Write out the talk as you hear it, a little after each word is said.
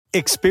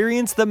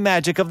Experience the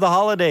magic of the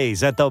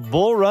holidays at the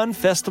Bull Run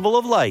Festival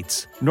of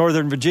Lights,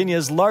 Northern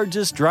Virginia's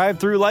largest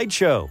drive-through light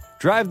show.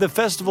 Drive the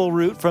festival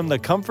route from the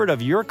comfort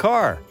of your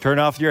car. Turn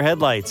off your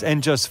headlights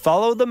and just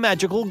follow the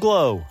magical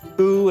glow.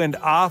 Ooh and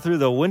ah through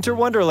the winter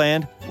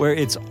wonderland where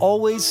it's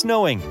always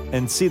snowing,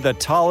 and see the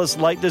tallest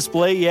light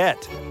display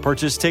yet.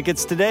 Purchase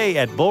tickets today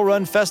at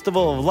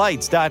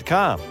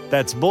bullrunfestivaloflights.com.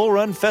 That's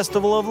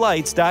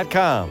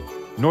bullrunfestivaloflights.com.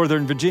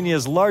 Northern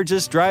Virginia's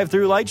largest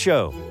drive-through light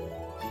show.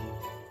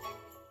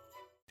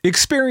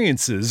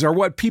 Experiences are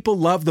what people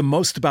love the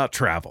most about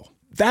travel.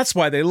 That's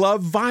why they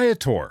love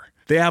Viator.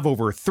 They have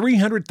over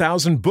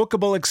 300,000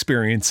 bookable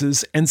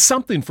experiences and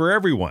something for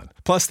everyone.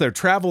 Plus, their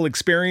travel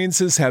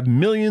experiences have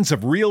millions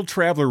of real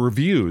traveler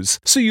reviews,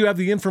 so you have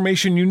the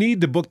information you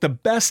need to book the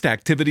best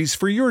activities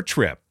for your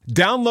trip.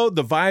 Download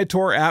the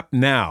Viator app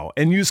now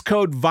and use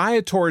code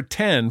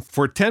Viator10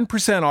 for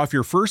 10% off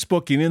your first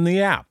booking in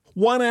the app.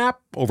 One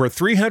app, over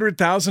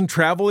 300,000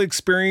 travel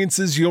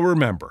experiences you'll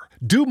remember.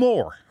 Do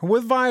more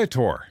with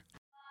Viator.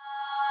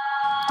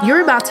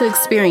 You're about to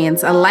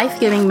experience a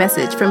life-giving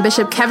message from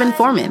Bishop Kevin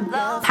Foreman,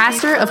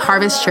 pastor of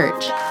Harvest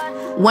Church.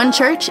 One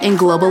church in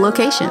global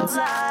locations.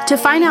 To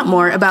find out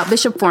more about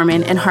Bishop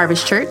Foreman and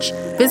Harvest Church,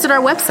 visit our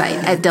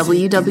website at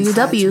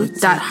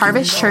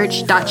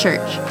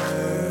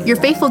www.harvestchurch.church. Your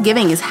faithful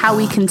giving is how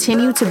we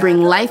continue to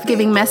bring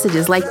life-giving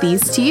messages like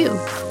these to you.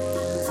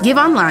 Give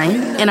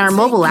online, in our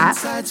mobile app,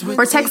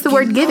 or text the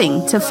word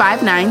giving to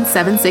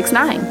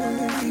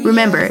 59769.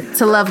 Remember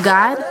to love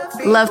God,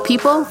 love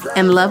people,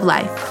 and love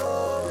life.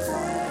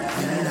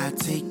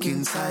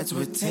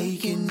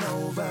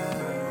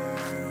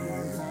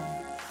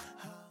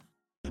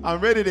 I'm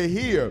ready to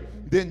hear.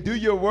 Then do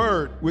your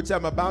word, which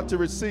I'm about to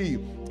receive,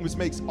 which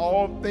makes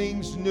all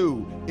things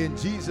new. In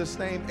Jesus'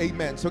 name,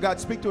 amen. So God,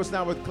 speak to us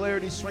now with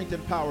clarity, strength,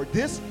 and power.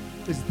 This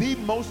is the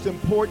most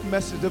important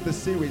message of the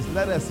series.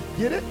 Let us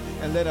get it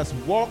and let us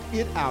walk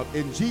it out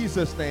in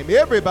Jesus' name.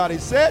 Everybody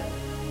said,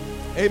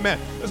 amen.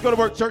 Let's go to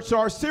work, church. So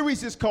our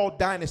series is called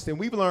Dynasty, and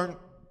we've learned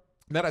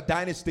that a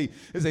dynasty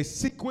is a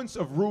sequence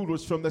of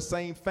rulers from the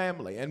same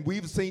family. And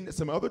we've seen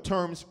some other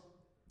terms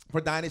for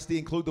dynasty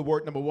include the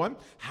word number one,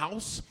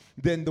 house,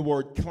 then the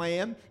word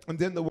clan, and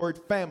then the word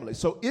family.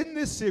 So in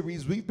this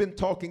series, we've been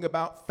talking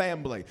about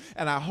family.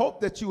 And I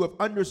hope that you have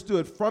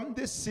understood from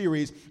this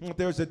series that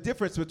there's a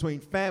difference between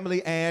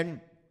family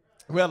and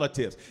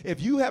relatives. If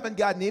you haven't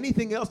gotten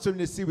anything else in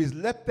this series,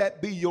 let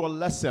that be your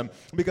lesson,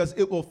 because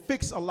it will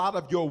fix a lot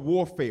of your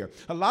warfare.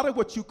 A lot of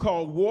what you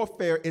call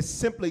warfare is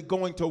simply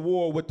going to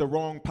war with the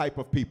wrong type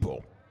of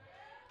people.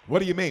 What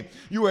do you mean?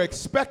 You are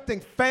expecting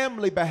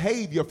family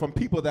behavior from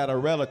people that are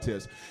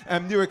relatives,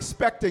 and you're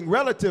expecting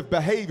relative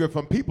behavior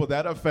from people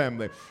that are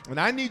family. And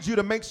I need you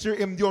to make sure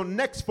in your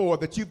next four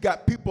that you've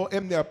got people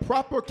in their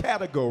proper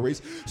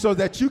categories so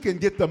that you can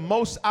get the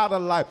most out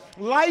of life.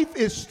 Life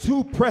is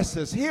too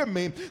precious, hear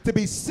me, to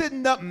be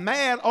sitting up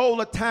mad all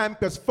the time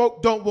because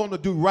folk don't want to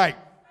do right.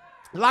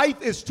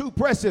 Life is too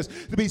precious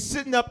to be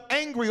sitting up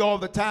angry all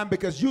the time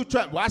because you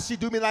try. Why she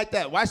do me like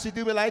that? Why she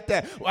do me like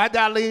that? Why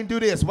Darlene do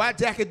this? Why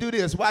Jackie do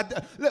this?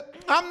 Look,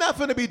 I'm not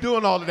going to be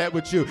doing all of that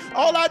with you.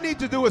 All I need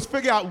to do is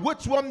figure out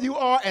which one you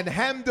are and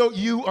handle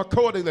you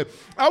accordingly.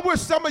 I wish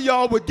some of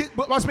y'all would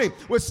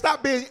would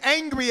stop being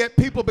angry at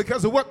people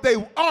because of what they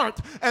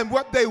aren't and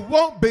what they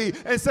won't be,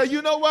 and say,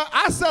 you know what?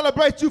 I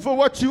celebrate you for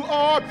what you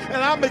are, and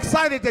I'm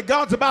excited that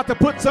God's about to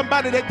put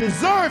somebody that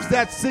deserves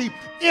that seat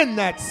in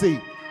that seat.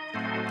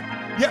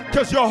 Yeah,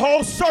 because your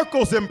whole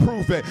circle's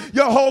improving.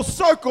 Your whole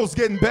circle's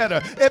getting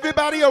better.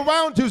 Everybody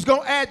around you is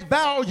going to add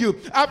value.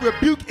 I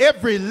rebuke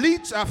every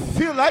leech. I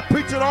feel like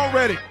preaching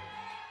already.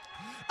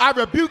 I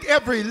rebuke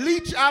every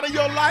leech out of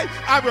your life.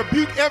 I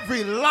rebuke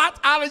every lot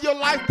out of your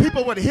life.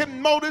 People with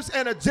hidden motives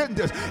and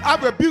agendas. I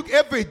rebuke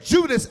every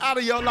Judas out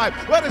of your life.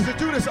 What is a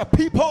Judas? A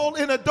peephole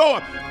in a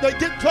door. They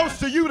get close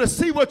to you to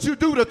see what you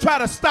do to try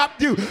to stop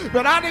you.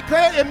 But I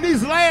declare in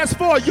these last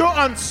four, you're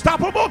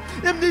unstoppable.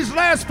 In these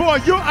last four,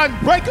 you're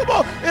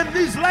unbreakable. In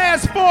these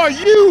last four,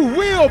 you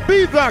will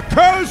be the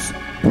curse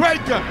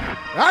breaker.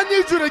 I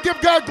need you to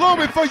give God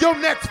glory for your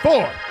next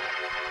four.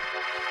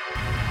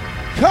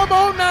 Come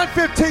on,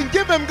 915,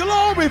 give him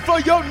glory for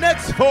your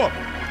next four.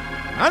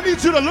 I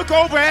need you to look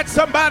over at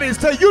somebody and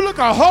say, you look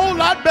a whole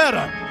lot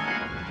better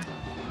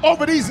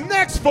over these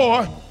next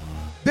four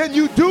than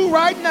you do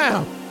right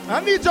now.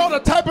 I need y'all to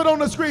type it on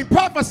the screen.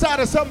 Prophesy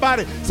to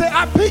somebody. Say,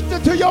 I peeked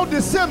into your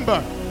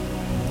December,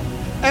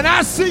 and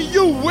I see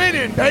you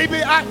winning,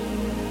 baby.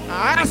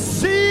 I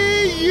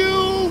see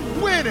you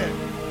winning.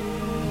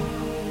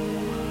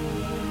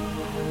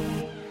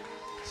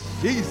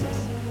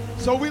 Jesus.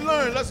 So we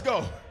learn. Let's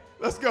go.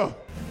 Let's go.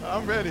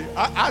 I'm ready.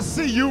 I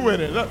see you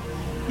winning. Look,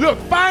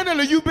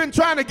 finally you've been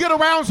trying to get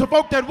around some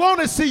folk that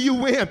want to see you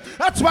win.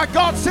 That's why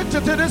God sent you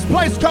to this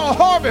place called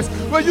Harvest,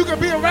 where you can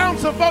be around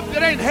some folk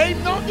that ain't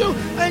hating on you,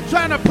 ain't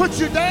trying to put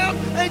you down,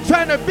 ain't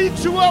trying to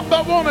beat you up,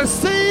 but want to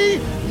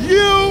see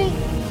you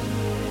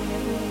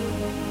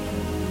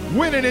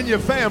winning in your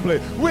family,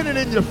 winning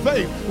in your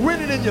faith,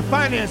 winning in your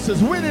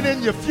finances, winning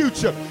in your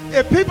future.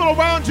 If people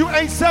around you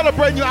ain't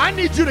celebrating you, I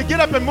need you to get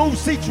up and move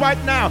seats right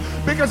now,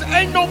 because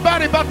ain't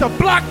nobody about to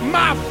block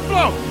my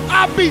flow.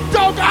 I've been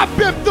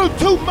through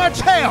too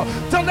much hell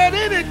to let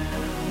any.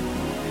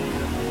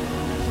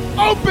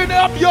 Open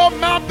up your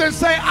mouth and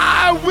say,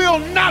 I will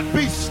not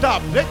be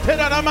stopped.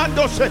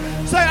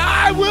 Say,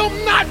 I will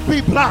not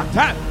be blocked.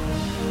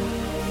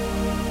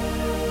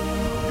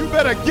 You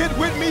better get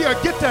with me or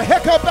get the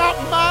heck up out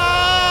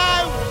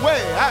my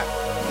way.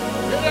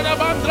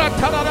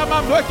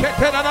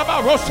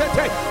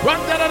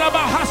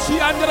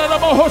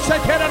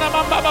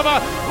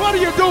 What are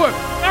you doing?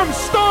 I'm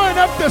stirring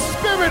up the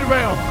spirit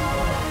realm,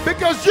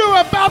 because you're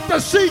about to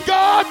see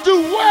God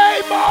do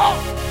way more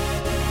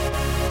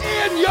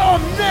in your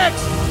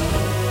next.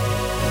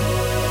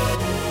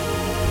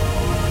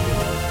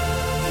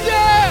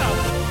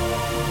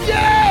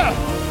 Yeah.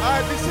 All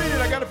right, be seated.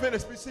 I gotta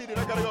finish. Be seated.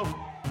 I gotta go.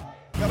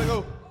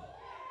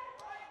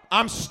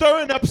 I'm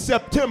stirring up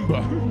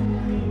September,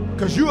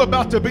 because you're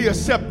about to be a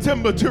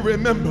September to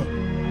remember.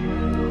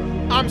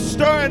 I'm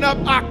stirring up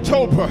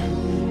October.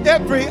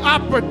 Every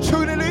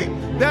opportunity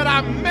that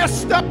I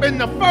messed up in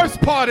the first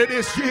part of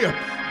this year,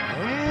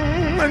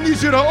 I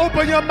need you to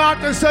open your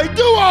mouth and say,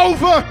 do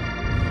over.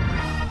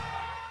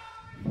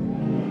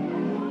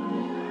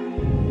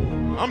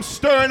 I'm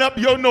stirring up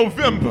your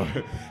November.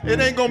 It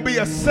ain't gonna be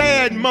a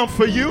sad month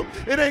for you.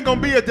 It ain't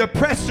gonna be a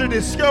depressed or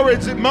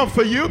discouraged month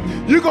for you.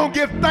 You're gonna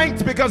give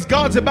thanks, because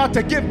God's about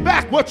to give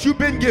back what you've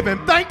been given.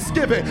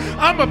 Thanksgiving.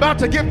 I'm about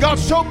to give God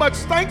so much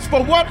thanks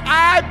for what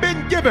I've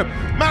been given.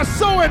 My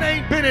sowing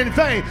ain't been in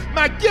vain.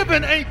 My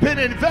giving ain't been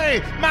in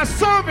vain. My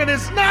serving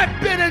has not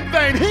been in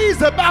vain.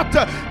 He's about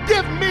to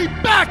give me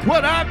back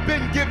what I've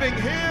been giving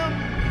him.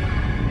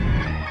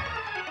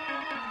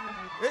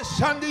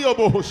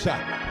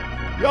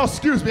 Y'all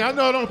excuse me, I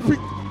know I don't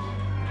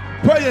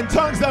pray in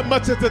tongues that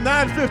much at the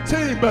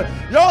 9:15, but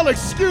y'all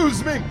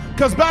excuse me,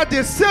 because by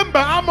December,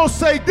 I'm going to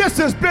say this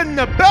has been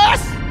the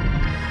best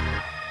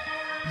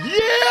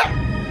year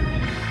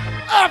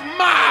of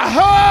my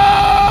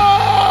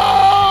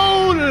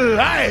whole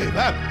life.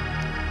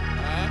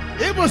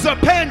 It was a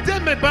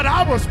pandemic, but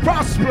I was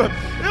prosperous.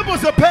 It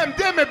was a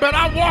pandemic, but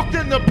I walked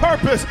in the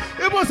purpose.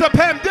 It was a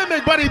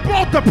pandemic, but he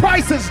brought the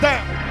prices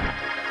down.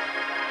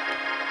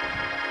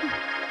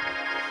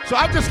 So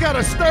I just got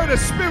to stir the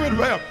spirit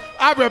realm.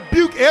 I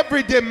rebuke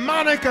every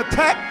demonic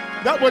attack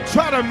that would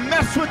try to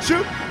mess with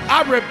you.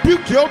 I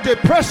rebuke your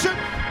depression.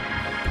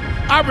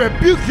 I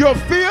rebuke your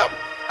fear.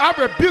 I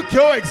rebuke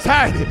your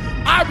anxiety.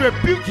 I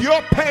rebuke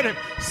your panic.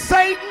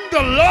 Satan,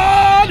 the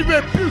Lord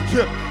rebuke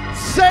you.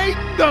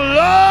 Satan, the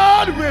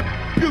Lord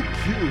rebuke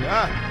you.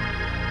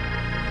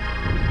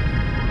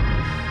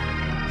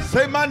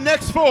 Say my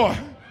next 4.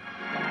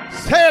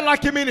 Say it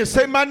like you mean it.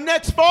 Say my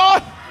next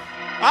 4.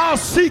 I'll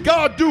see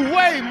God do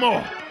way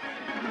more.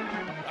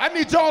 I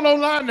need y'all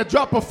online to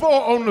drop a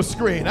 4 on the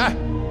screen.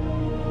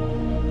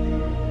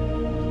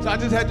 So I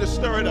just had to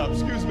stir it up.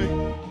 Excuse me.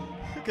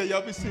 Okay,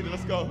 y'all be seated.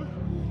 Let's go.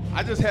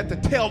 I just had to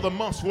tell the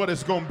months what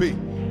it's going to be.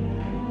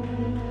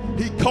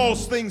 He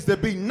calls things to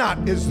be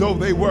not as though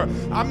they were.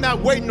 I'm not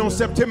waiting on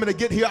September to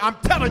get here. I'm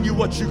telling you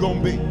what you're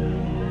going to be.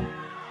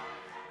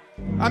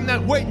 I'm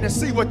not waiting to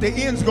see what the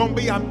end's going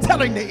to be. I'm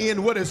telling the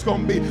end what it's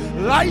going to be.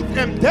 Life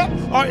and death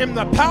are in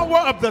the power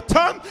of the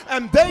tongue,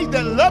 and they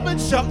that love it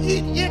shall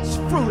eat its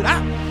fruit.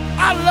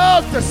 I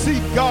love to see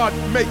God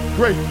make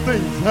great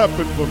things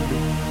happen for me.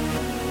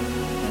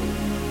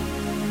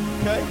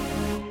 Okay?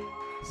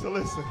 So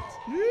listen.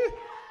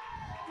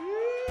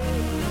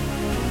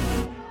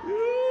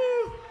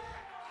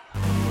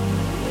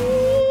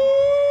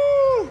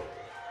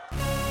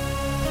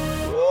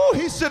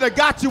 He should have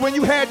got you when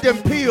you had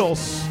them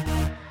pills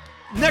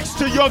next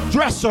to your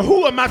dresser.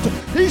 Who am I to?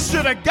 He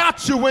should have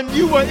got you when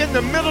you were in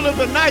the middle of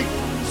the night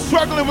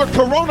struggling with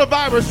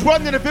coronavirus,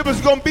 wondering if it was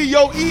going to be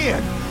your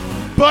end.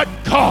 But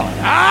God,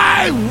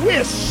 I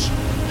wish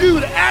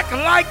you'd act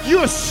like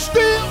you're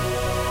still.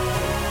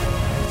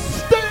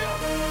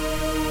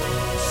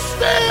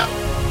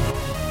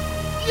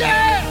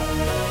 Yeah.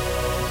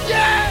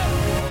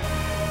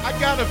 I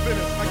gotta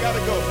finish. I gotta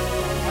go.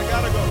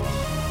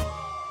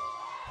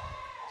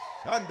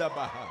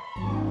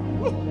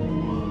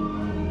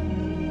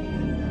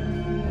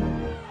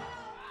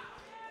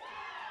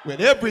 With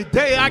every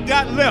day I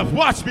got left,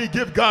 watch me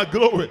give God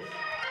glory.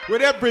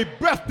 With every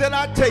breath that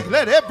I take,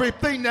 let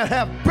everything that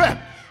have breath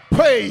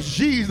praise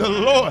ye the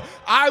Lord.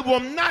 I will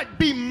not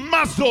be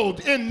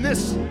muzzled in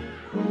this.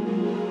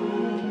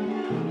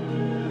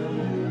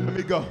 Let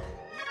me go.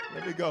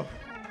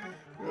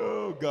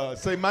 Oh, God.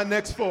 Say my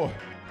next 4.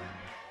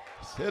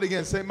 Say it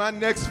again. Say my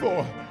next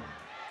 4.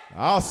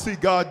 I'll see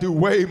God do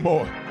way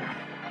more.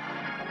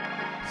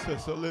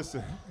 So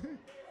listen.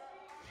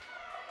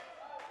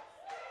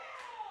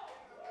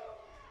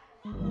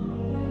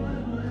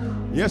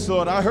 Yes,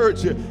 Lord, I heard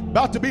you.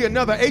 About to be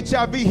another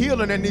HIV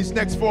healing in these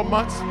next 4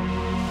 months.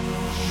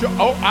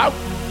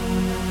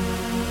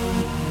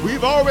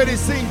 We've already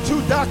seen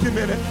 2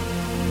 documented.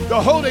 The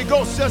Holy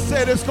Ghost just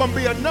said it's going to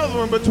be another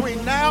one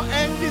between now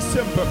and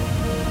December.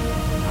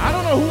 I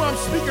don't know who I'm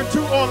speaking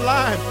to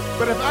online,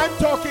 but if I'm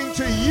talking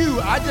to you,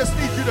 I just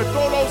need you to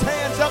throw those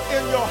hands up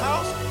in your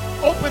house,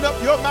 open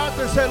up your mouth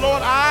and say,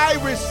 Lord, I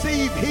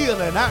receive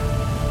healing.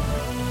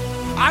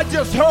 I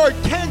just heard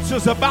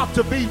cancer's about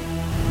to be,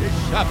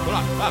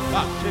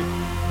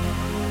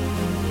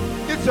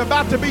 it's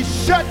about to be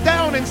shut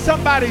down in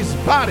somebody's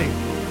body.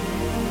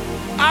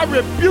 I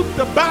rebuke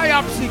the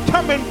biopsy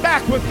coming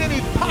back with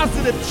any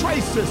positive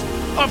traces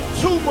of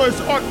tumors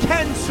or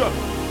cancer.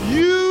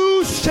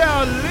 You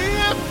shall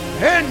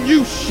live and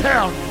you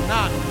shall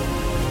not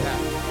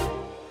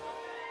die.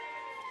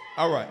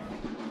 All right,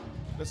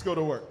 let's go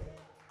to work.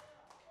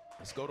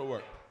 Let's go to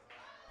work.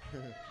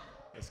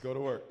 Let's go to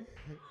work.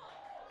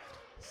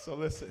 So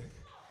listen,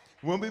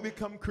 when we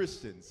become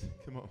Christians,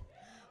 come on,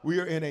 we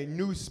are in a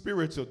new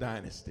spiritual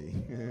dynasty.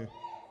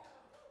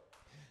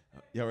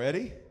 Y'all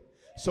ready?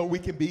 So we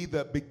can be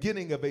the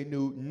beginning of a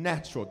new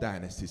natural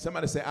dynasty.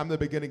 Somebody say, I'm the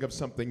beginning of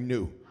something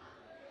new.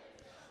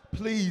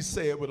 Please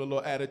say it with a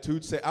little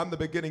attitude. Say, I'm the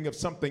beginning of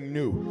something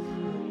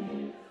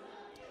new.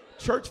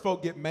 Church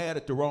folk get mad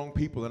at the wrong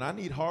people, and I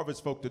need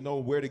harvest folk to know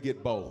where to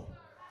get bold.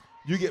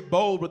 You get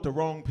bold with the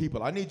wrong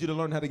people. I need you to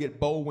learn how to get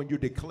bold when you're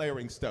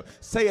declaring stuff.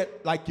 Say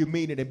it like you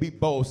mean it and be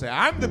bold. Say,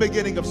 I'm the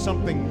beginning of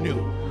something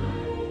new.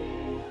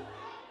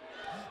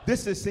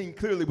 This is seen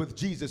clearly with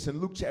Jesus in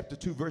Luke chapter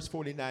 2, verse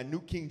 49,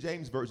 New King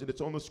James Version. It's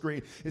on the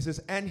screen. It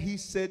says, and he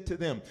said to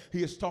them,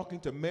 he is talking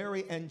to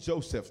Mary and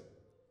Joseph.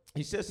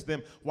 He says to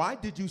them, why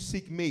did you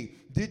seek me?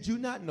 Did you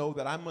not know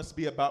that I must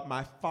be about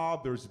my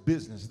Father's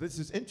business? This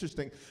is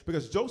interesting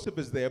because Joseph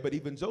is there, but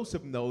even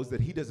Joseph knows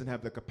that he doesn't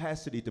have the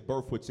capacity to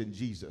birth what's in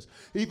Jesus.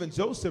 Even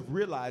Joseph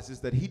realizes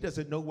that he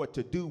doesn't know what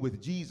to do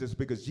with Jesus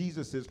because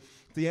Jesus is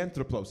the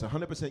anthropos,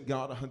 100%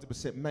 God,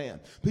 100% man.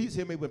 Please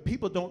hear me. When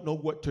people don't know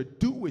what to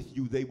do with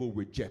you, they will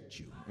reject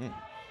you.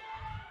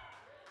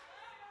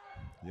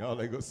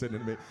 Y'all ain't gonna say nothing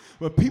to me.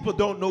 When people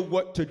don't know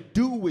what to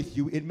do with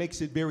you, it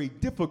makes it very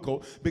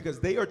difficult because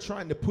they are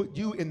trying to put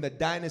you in the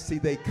dynasty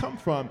they come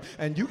from,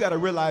 and you got to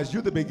realize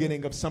you're the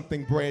beginning of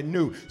something brand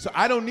new. So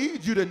I don't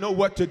need you to know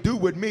what to do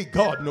with me.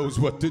 God knows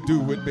what to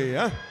do with me,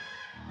 huh?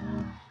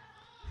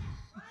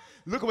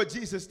 Look at what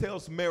Jesus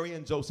tells Mary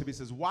and Joseph. He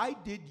says, why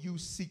did you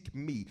seek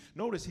me?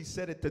 Notice he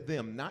said it to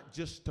them, not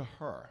just to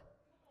her.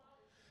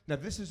 Now,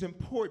 this is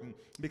important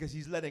because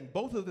he's letting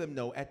both of them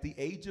know at the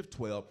age of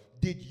 12,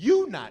 did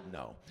you not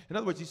know? In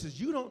other words, he says,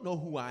 you don't know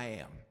who I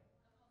am,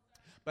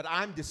 but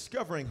I'm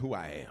discovering who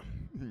I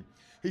am.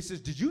 He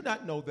says, did you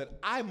not know that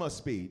I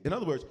must be? In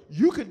other words,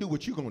 you can do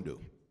what you're going to do,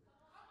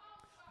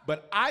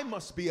 but I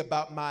must be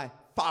about my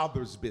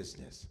Father's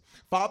business.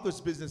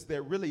 Father's business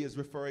there really is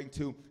referring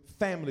to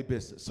family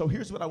business. So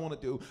here's what I want to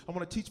do. I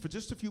want to teach for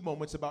just a few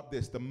moments about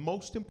this, the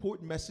most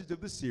important message of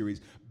the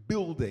series,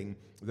 building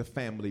the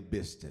family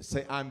business.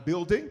 Say, I'm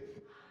building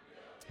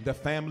the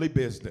family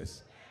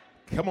business.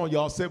 Come on,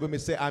 y'all, say it with me.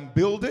 Say, I'm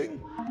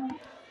building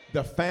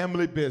the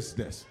family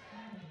business.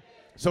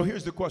 So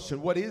here's the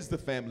question. What is the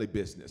family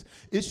business?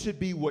 It should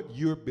be what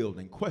you're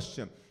building.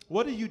 Question,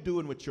 what are you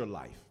doing with your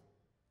life?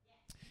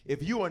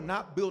 If you are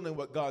not building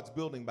what God's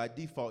building, by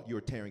default, you're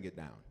tearing it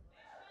down.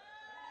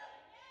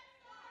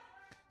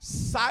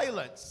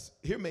 Silence,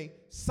 hear me,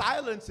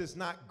 silence is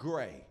not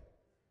gray.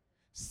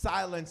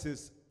 Silence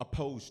is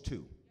opposed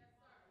to.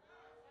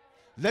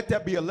 Let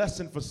that be a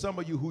lesson for some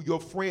of you who your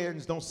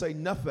friends don't say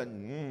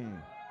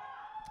nothing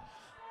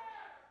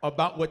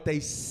about what they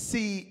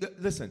see.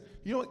 Listen,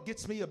 you know what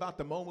gets me about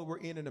the moment we're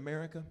in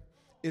America?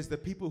 Is the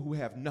people who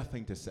have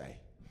nothing to say.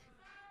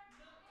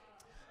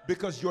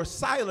 Because your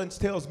silence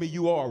tells me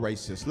you are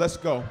racist. Let's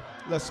go,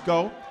 let's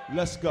go,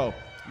 let's go,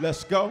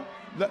 let's go.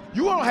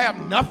 You don't have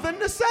nothing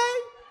to say?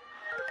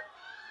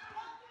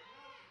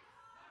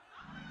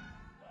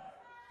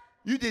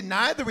 You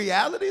deny the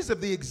realities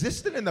of the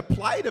existence and the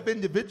plight of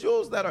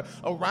individuals that are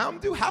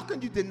around you? How can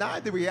you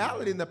deny the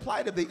reality and the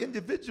plight of the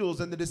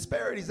individuals and the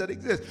disparities that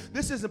exist?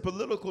 This isn't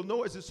political,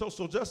 nor is it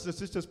social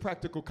justice. It's just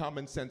practical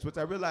common sense, which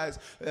I realize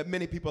that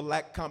many people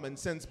lack common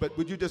sense. But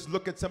would you just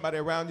look at somebody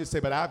around you and say,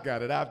 but I've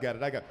got it, I've got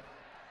it, I got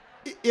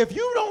it. If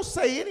you don't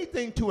say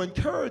anything to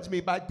encourage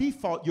me, by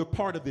default, you're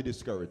part of the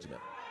discouragement.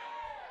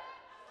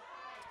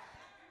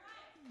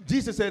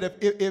 Jesus said,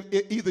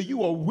 if either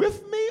you are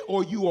with me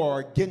or you are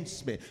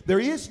against me. There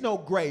is no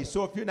gray.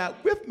 So if you're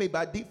not with me,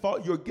 by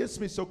default, you're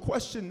against me. So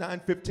question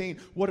 9:15,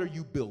 what are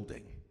you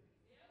building?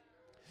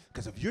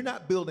 Because if you're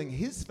not building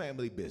his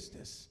family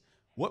business,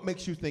 what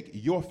makes you think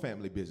your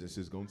family business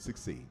is going to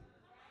succeed?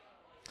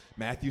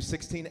 Matthew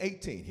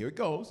 16:18, here it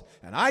goes.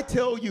 And I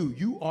tell you,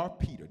 you are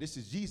Peter. This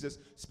is Jesus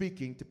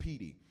speaking to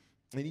Peter.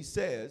 And he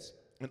says,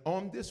 and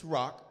on this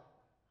rock,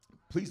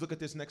 please look at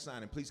this next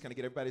line, and please kind of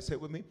get everybody to say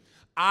it with me.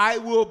 I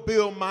will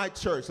build my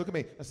church. Look at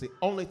me. That's the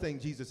only thing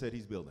Jesus said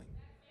he's building.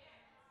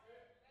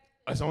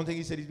 That's the only thing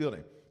he said he's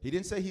building. He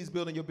didn't say he's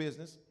building your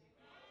business.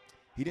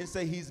 He didn't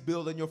say he's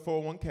building your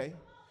 401k.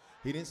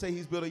 He didn't say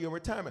he's building your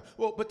retirement.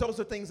 Well, but those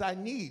are things I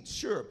need,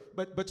 sure.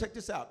 But check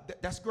this out.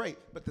 That's great.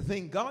 But the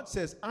thing God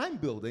says I'm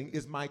building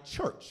is my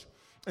church.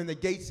 And the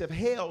gates of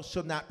hell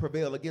shall not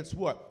prevail against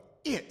what?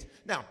 It.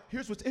 Now,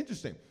 here's what's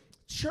interesting.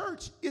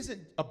 Church isn't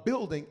a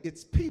building,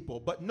 it's people.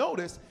 But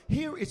notice,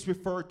 here it's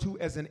referred to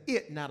as an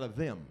it, not a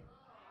them.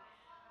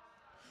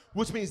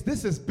 Which means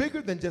this is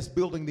bigger than just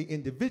building the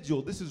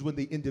individual. This is when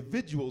the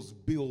individuals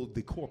build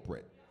the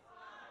corporate.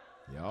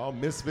 Y'all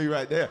miss me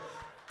right there.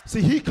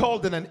 See, he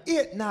called it an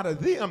it, not a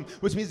them,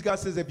 which means God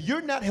says if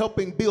you're not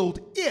helping build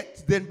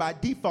it, then by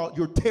default,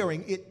 you're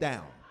tearing it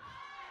down.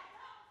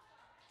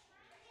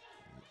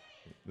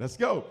 Let's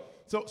go.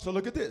 So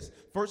look at this.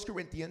 1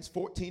 Corinthians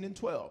 14 and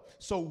 12.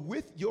 So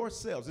with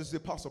yourselves, this is the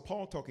Apostle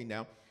Paul talking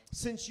now,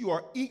 since you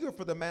are eager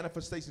for the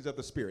manifestations of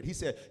the Spirit. He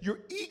said, you're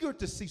eager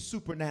to see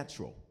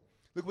supernatural.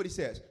 Look what he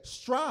says.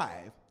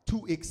 Strive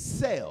to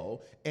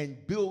excel in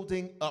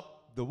building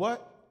up the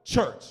what?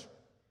 Church.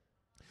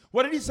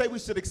 What did he say we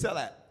should excel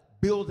at?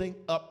 Building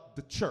up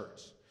the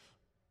church.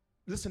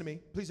 Listen to me.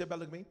 Please, everybody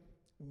look at me.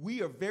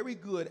 We are very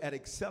good at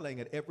excelling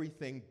at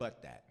everything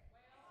but that.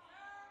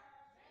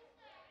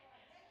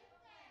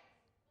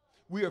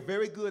 We are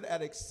very good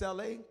at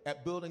excelling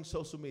at building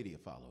social media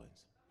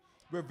followings.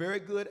 We're very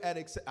good at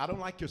I don't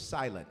like your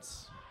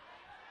silence.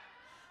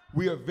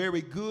 We are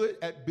very good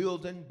at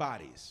building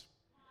bodies.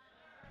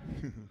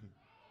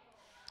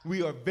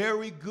 We are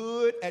very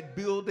good at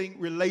building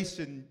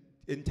relation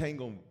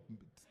entanglement.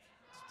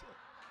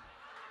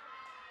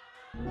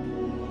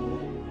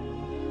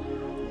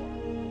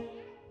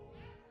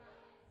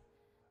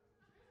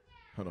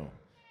 Hold on.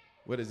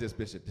 What is this,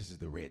 Bishop? This is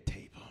the red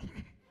table.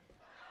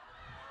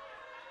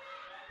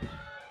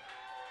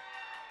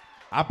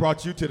 I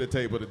brought you to the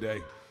table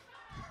today.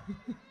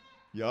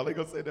 Y'all ain't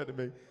gonna say that to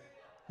me.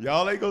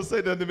 Y'all ain't gonna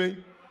say that to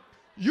me.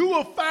 You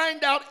will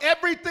find out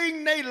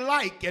everything they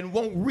like and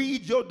won't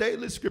read your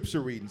daily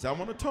scripture readings. I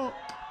want to talk.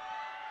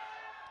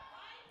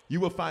 You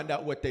will find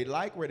out what they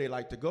like, where they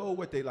like to go,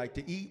 what they like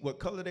to eat, what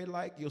color they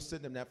like. You'll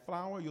send them that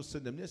flower. You'll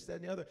send them this, that,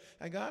 and the other.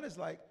 And God is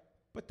like,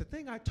 but the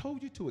thing I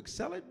told you to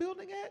excel at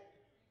building at,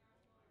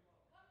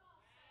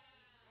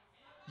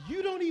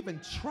 you don't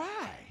even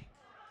try.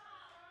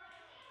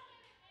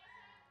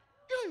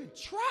 You don't even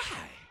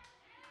try.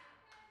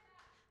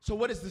 So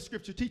what does the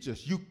scripture teach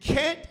us? You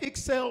can't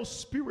excel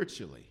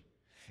spiritually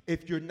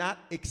if you're not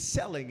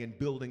excelling in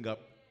building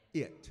up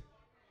it,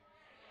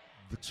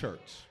 the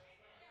church.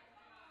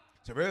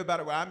 So for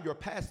everybody, where I'm your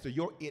pastor,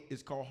 your it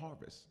is called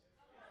harvest.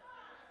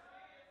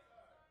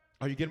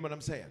 Are you getting what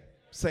I'm saying?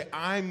 Say,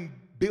 I'm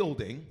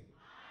building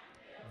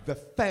the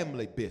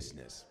family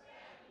business.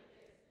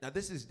 Now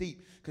this is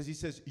deep because he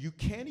says you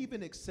can't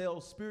even excel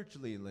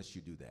spiritually unless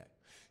you do that.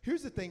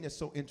 Here's the thing that's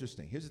so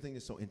interesting.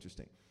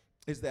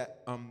 Is that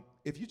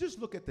if you just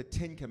look at the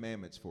 10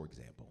 Commandments, for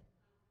example,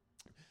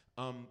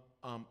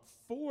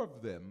 4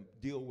 of them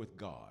deal with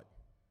God.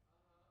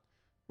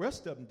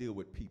 Rest of them deal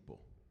with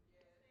people.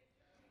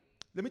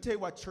 Let me tell you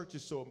why church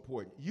is so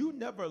important. You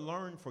never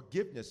learn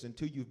forgiveness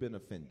until you've been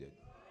offended.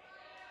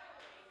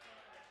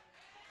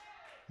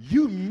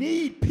 You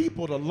need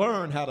people to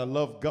learn how to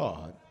love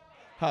God,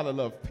 how to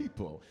love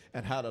people,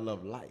 and how to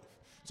love life.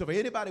 So for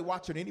anybody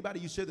watching, anybody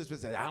you share this with,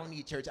 say, I don't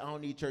need church, I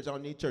don't need church, I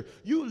don't need church.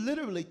 You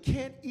literally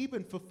can't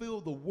even fulfill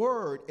the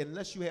word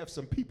unless you have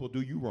some people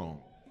do you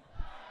wrong.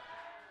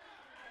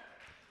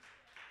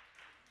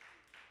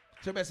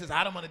 Somebody says,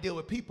 I don't want to deal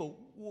with people.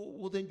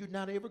 Well, then you're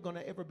not ever going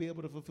to ever be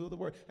able to fulfill the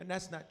word. And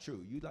that's not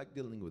true. You like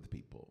dealing with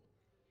people.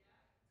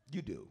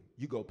 You do.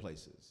 You go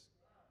places.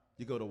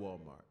 You go to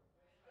Walmart.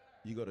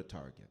 You go to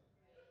Target.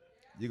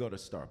 You go to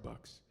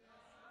Starbucks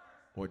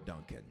or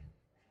Dunkin'.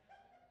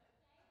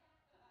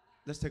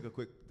 Let's take a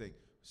quick thing.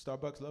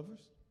 Starbucks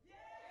lovers?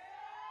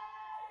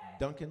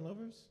 Dunkin'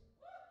 lovers?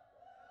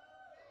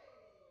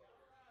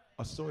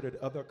 Assorted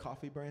other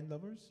coffee brand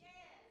lovers?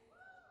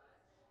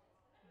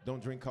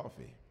 Don't drink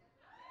coffee.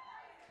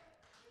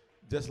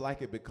 Just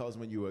like it because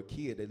when you were a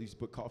kid, they used to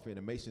put coffee in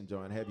a mason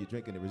jar and have you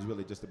drinking. It was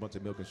really just a bunch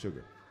of milk and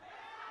sugar.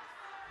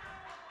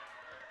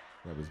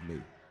 That was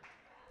me.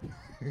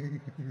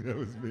 That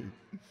was me.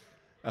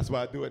 That's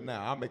why I do it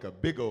now. I'll make a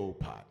big old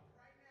pot.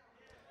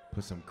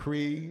 Put some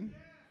cream,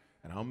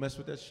 and I don't mess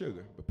with that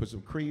sugar, but put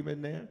some cream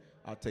in there.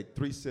 I'll take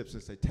 3 sips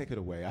and say, take it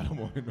away. I don't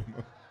want it no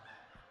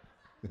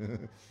more.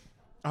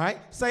 All right?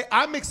 Say,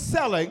 I'm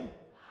excelling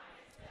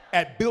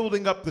at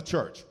building up the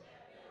church.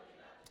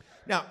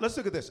 Now, let's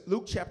look at this.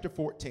 Luke chapter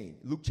 14.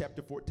 Luke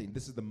chapter 14.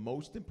 This is the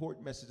most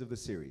important message of the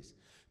series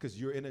because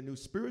you're in a new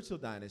spiritual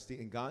dynasty,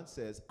 and God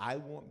says, I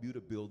want you to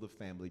build a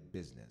family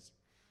business.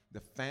 The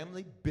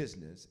family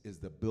business is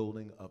the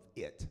building of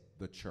it,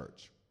 the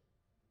church.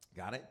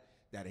 Got it?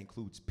 That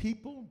includes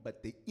people,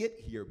 but the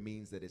it here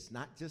means that it's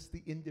not just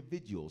the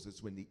individuals.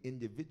 It's when the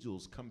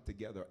individuals come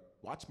together,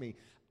 watch me,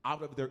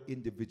 out of their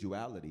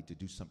individuality to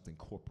do something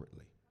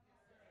corporately.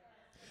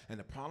 And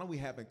the problem we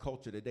have in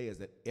culture today is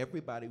that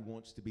everybody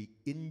wants to be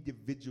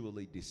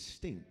individually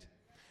distinct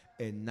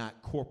and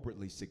not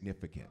corporately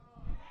significant.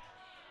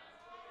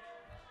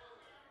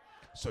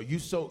 So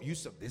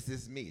this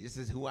is me. This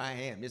is who I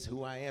am. This is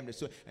who I am.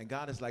 And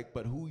God is like,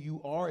 but who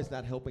you are is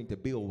not helping to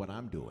build what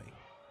I'm doing.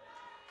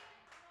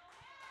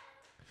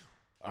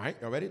 All right,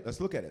 y'all ready? Let's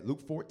look at it.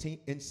 Luke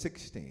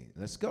 14:16.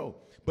 Let's go.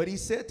 But he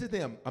said to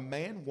them, a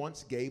man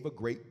once gave a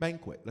great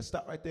banquet. Let's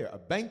stop right there. A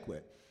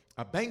banquet.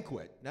 A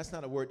banquet. That's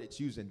not a word that's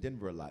used in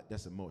Denver a lot.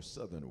 That's a more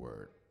southern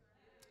word.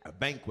 A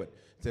banquet.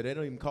 So they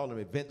don't even call them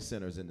event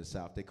centers in the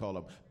South. They call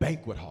them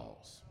banquet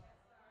halls.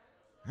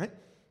 All right?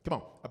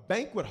 Come on. A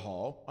banquet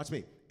hall, watch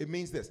me. It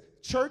means this.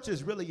 Church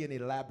is really an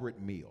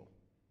elaborate meal.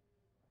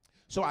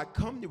 So I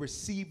come to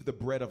receive the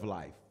bread of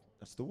life.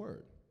 That's the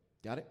word.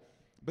 Got it?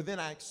 But then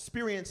I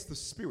experience the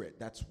Spirit.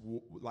 That's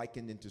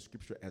likened into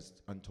Scripture as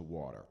unto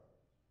water.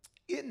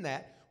 In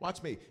that,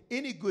 watch me,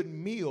 any good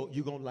meal,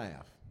 you're going to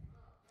laugh.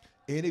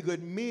 Any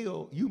good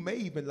meal, you may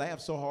even laugh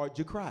so hard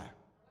you cry.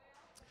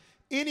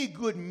 Any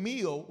good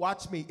meal,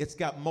 watch me, it's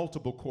got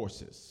multiple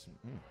courses.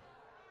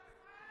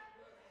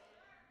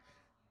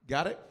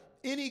 Got it?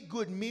 Any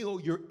good meal,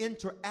 you're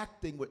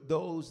interacting with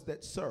those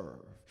that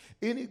serve.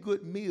 Any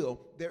good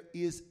meal, there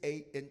is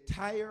an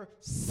entire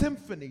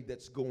symphony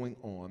that's going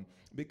on,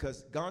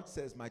 because God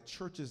says my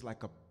church is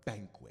like a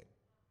banquet.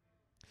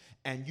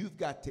 And you've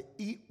got to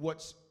eat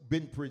what's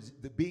been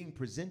being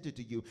presented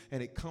to you,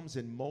 and it comes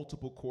in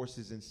multiple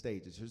courses and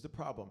stages. Here's the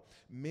problem.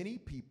 Many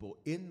people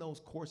in those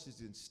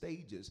courses and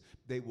stages,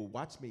 they will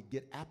watch me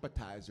get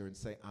appetizer and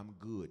say, I'm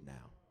good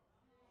now.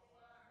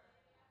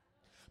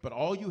 But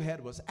all you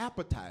had was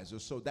appetizer,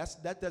 so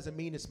that doesn't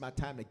mean it's my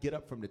time to get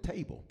up from the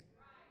table.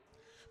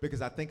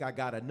 Because I think I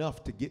got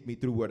enough to get me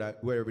through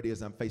wherever it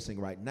is I'm facing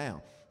right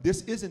now.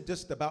 This isn't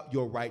just about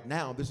your right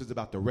now. This is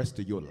about the rest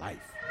of your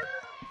life.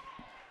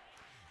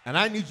 And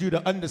I need you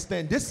to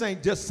understand, this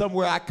ain't just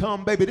somewhere I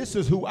come, baby. This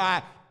is who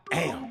I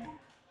am.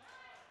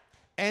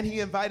 And he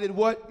invited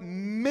what?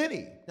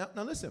 Many.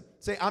 Now listen.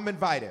 Say, I'm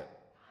invited.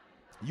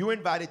 You're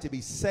invited to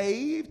be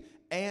saved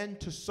and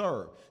to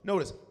serve.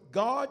 Notice,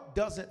 God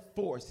doesn't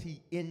force.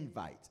 He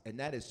invites. And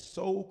that is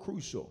so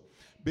crucial.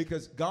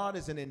 Because God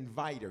is an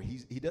inviter.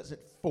 He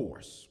doesn't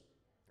force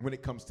when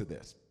it comes to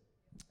this.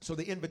 So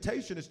the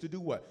invitation is to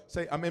do what?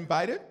 Say, I'm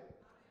invited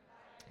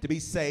to be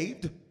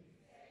saved.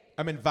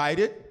 I'm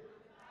invited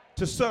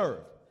to serve.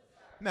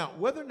 Now,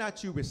 whether or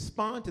not you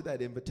respond to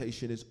that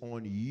invitation is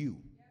on you.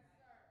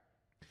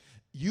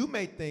 You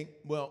may think,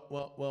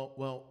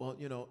 well,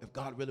 you know, if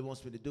God really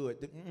wants me to do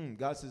it,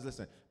 God says,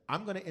 listen,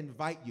 I'm going to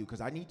invite you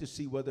because I need to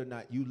see whether or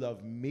not you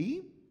love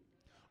me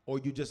or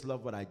you just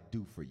love what I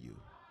do for you.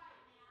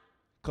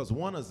 Because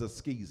one is a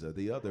skeezer,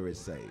 the other is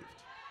saved.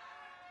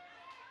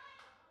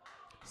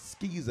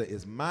 Skeezer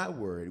is my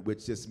word,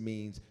 which just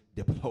means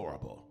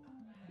deplorable,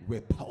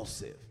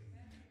 repulsive,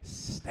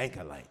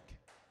 stank-alike,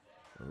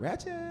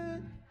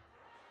 ratchet.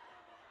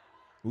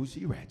 Who's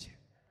she ratchet?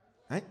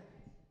 Right?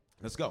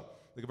 Let's go.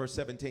 Look at verse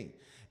 17.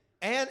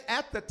 And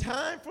at the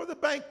time for the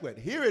banquet,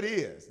 here it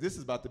is. This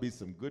is about to be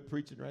some good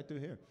preaching right through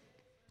here.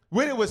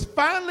 When it was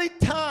finally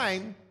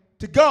time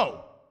to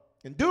go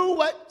and do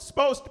what's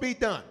supposed to be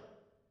done,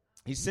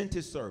 he sent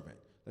his servant.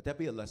 Let that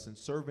be a lesson.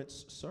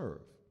 Servants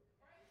serve.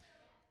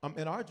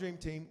 In our dream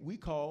team, we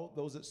call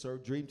those that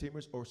serve dream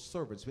teamers or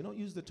servants. We don't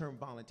use the term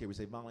volunteer. We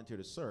say volunteer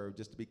to serve.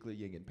 Just to be clear,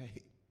 you ain't getting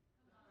paid.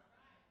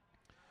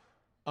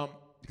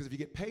 Because if you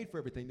get paid for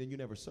everything, then you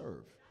never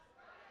serve.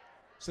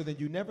 So then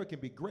you never can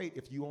be great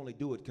if you only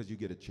do it because you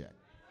get a check.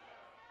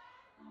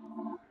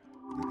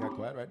 You got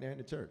quiet right there in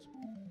the church.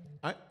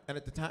 And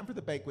at the time for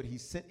the banquet, he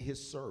sent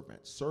his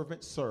servant.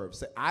 Servant serve.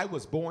 Say, I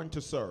was born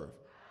to serve.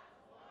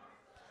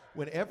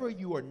 Whenever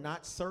you are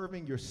not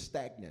serving, you're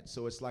stagnant.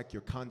 So it's like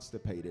you're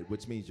constipated,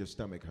 which means your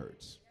stomach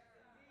hurts.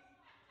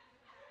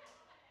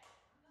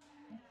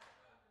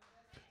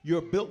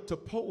 You're built to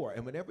pour.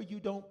 And whenever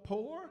you don't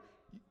pour,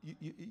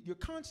 you're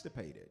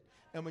constipated.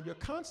 And when you're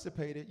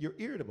constipated, you're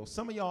irritable.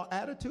 Some of y'all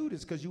attitude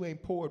is because you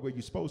ain't poured where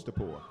you're supposed to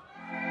pour.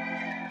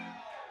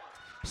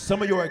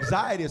 Some of your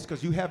anxiety is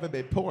because you haven't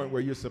been pouring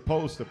where you're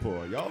supposed to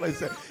pour. Y'all always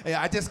say, hey,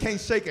 I just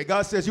can't shake it.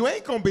 God says you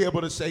ain't going to be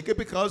able to shake it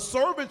because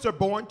servants are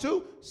born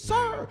to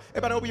serve.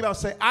 Everybody open your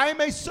mouth and say,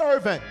 I'm a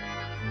servant.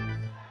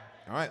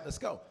 All right, let's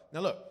go. Now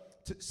look,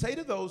 say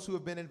to those who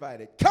have been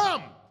invited,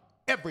 come,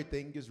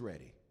 everything is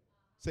ready.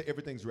 Say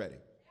everything's ready.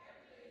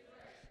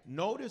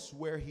 Notice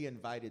where he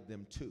invited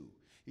them to.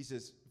 He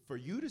says, for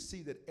you to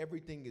see that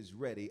everything is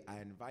ready, I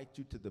invite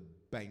you to the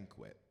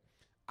banquet.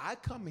 I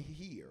come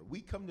here,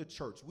 we come to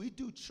church, we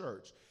do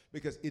church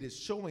because it is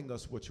showing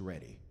us what's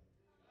ready.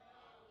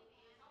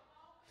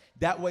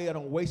 That way I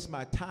don't waste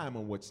my time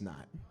on what's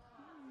not.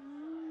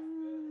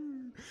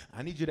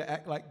 I need you to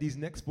act like these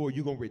next 4,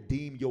 you're going to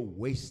redeem your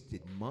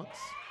wasted months,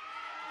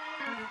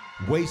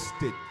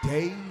 wasted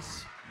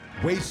days,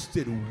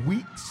 wasted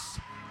weeks,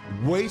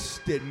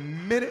 wasted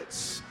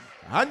minutes.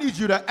 I need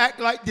you to act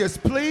like this,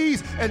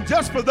 please. And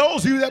just for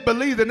those of you that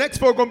believe the next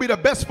 4 are going to be the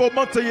best 4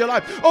 months of your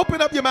life,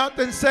 open up your mouth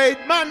and say,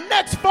 my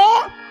next 4,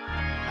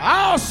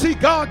 I'll see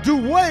God do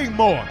way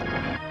more.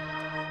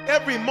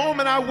 Every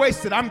moment I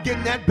wasted, I'm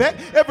getting that back.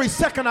 Every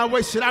second I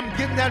wasted, I'm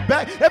getting that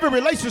back. Every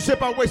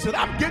relationship I wasted,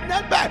 I'm getting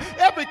that back.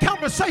 Every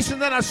conversation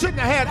that I shouldn't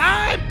have had,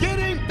 I'm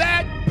getting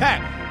that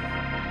back.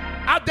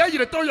 I dare you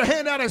to throw your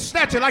hand out and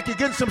snatch it like you're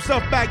getting some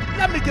stuff back.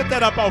 Let me get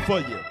that up off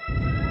of you.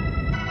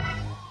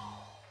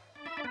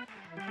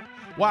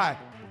 Why?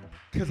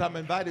 Because I'm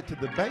invited to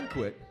the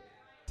banquet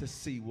to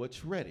see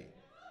what's ready.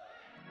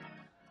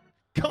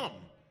 Come.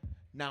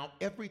 Now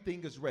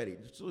everything is ready.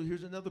 So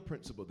here's another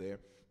principle there.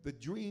 The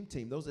dream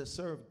team, those that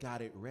serve,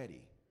 got it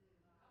ready.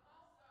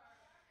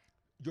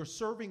 Your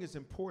serving is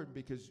important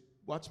because,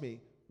 watch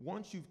me,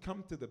 once you've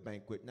come to the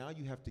banquet, now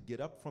you have to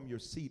get up from your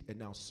seat and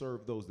now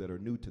serve those that are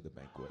new to the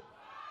banquet.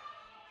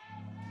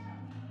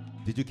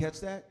 Did you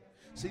catch that?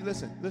 See,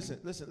 listen.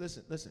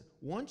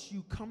 Once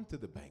you come to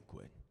the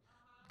banquet,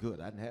 good,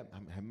 I'm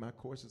having my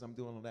courses, I'm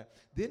doing all that.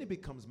 Then it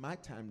becomes my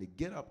time to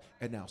get up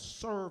and now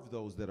serve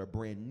those that are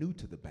brand new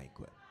to the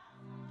banquet.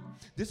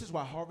 This is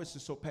why Harvest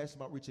is so passionate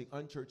about reaching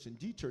unchurched and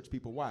de-churched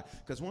people. Why?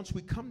 Because once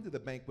we come to the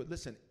banquet,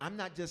 listen, I'm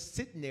not just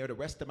sitting there the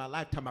rest of my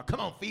life talking about, come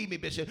on, feed me,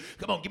 Bishop.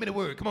 Come on, give me the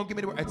word. Come on, give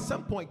me the word. At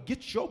some point,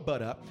 get your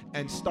butt up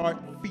and start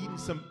feeding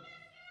some.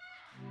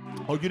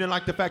 Oh, you didn't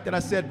like the fact that I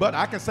said but?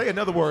 I can say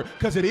another word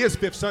because it is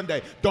Fifth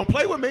Sunday. Don't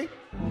play with me.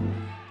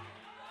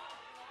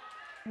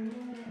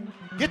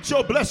 Get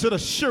your blessed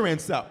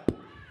assurance up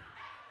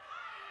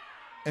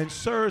and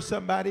serve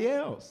somebody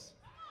else.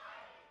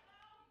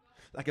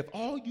 Like if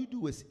all you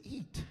do is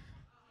eat,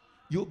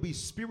 you'll be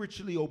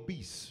spiritually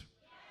obese.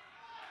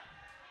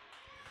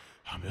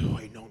 I'm just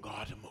waiting on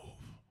God to move.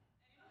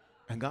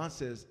 And God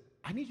says,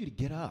 I need you to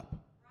get up,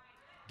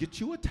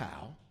 get you a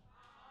towel,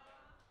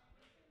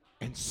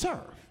 and serve.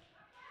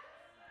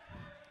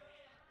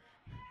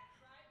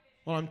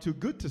 Well, I'm too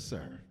good to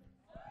serve.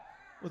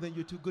 Well, then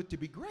you're too good to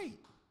be great.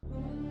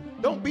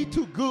 Don't be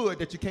too good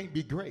that you can't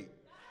be great.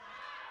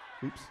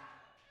 Oops.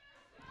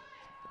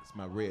 That's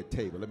my red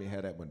table. Let me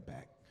have that one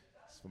back.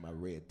 It's for my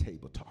red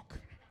table talk.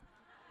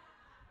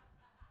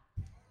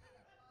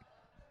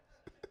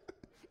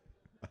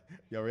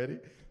 Y'all ready?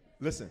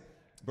 Listen,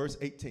 verse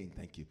 18,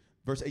 thank you.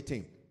 Verse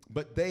 18,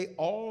 but they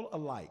all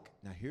alike.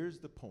 Now here's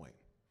the point.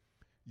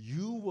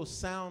 You will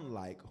sound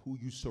like who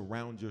you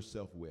surround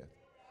yourself with.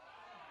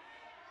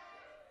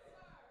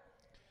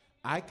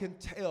 I can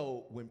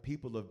tell when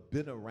people have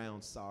been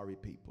around sorry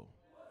people.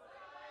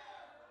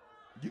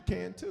 You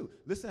can too.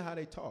 Listen how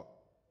they talk.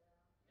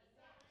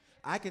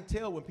 I can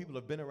tell when people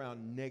have been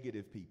around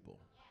negative people.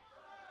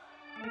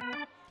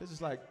 It's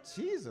just like,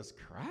 Jesus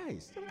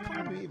Christ, don't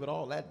come to me with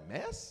all that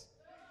mess.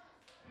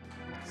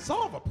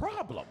 Solve a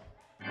problem.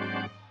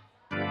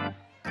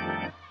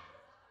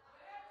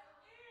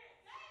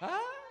 Huh?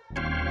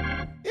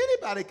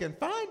 Anybody can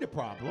find a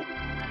problem.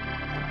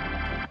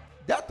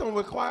 That don't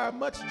require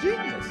much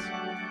genius.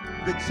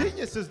 The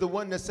genius is the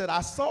one that said,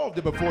 I solved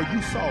it before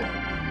you solved it.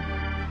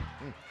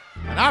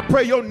 And I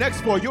pray your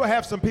next four, you'll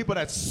have some people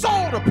that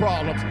solve the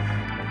problems.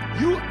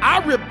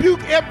 I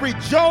rebuke every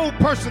Job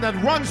person that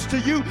runs to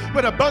you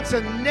with a bunch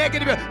of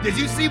negative. Did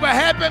you see what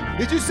happened?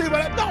 Did you see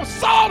what happened? Don't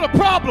solve the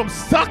problem,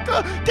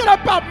 sucker. Get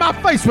up out my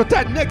face with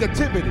that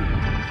negativity.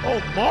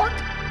 Oh, Mark.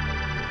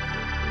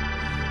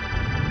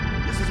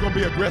 This is going to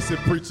be aggressive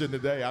preaching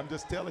today. I'm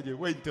just telling you.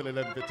 Wait until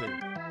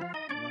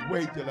 11:15.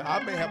 Wait till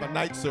I may have a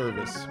night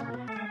service.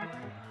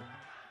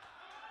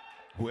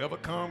 Whoever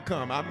come.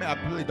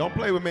 Don't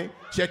play with me.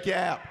 Check your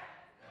app.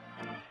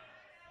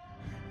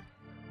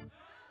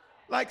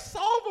 Like,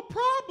 solve a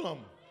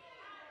problem.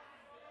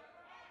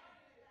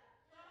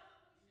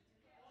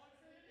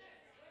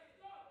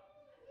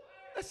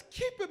 Let's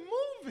keep it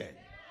moving.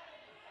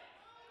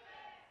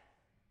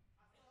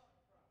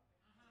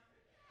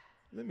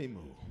 Let me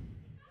move.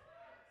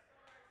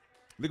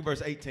 Look at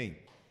verse 18.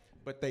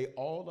 But they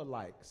all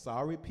alike.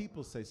 Sorry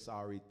people say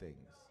sorry things.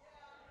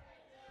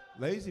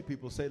 Lazy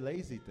people say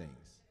lazy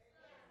things.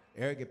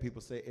 Arrogant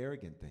people say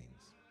arrogant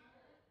things.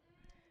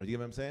 You get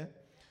what I'm saying?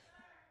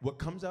 What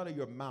comes out of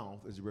your mouth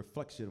is a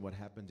reflection of what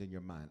happens in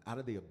your mind. Out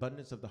of the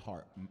abundance of the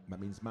heart, that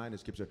means mind in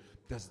Scripture,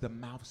 does the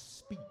mouth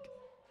speak?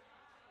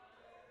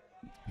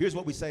 Here's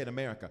what we say in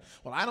America.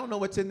 Well, I don't know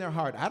what's in their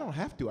heart. I don't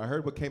have to. I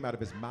heard what came out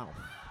of his mouth.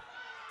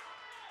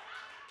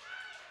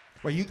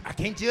 Well, I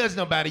can't judge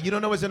nobody. You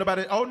don't know what's in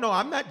nobody. Oh, no,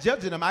 I'm not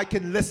judging them. I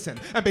can listen.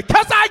 And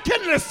because I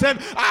can listen,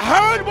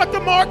 I heard what the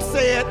Mark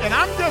said, and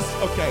I'm just,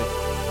 okay.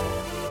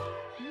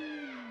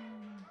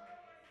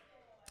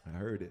 I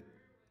heard it.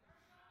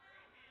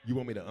 You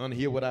want me to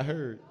unhear what I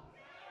heard?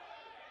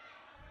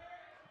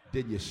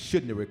 Then you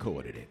shouldn't have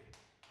recorded it.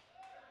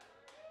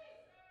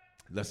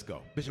 Let's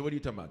go. Bishop, what are you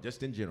talking about?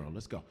 Just in general,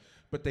 let's go.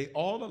 But they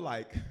all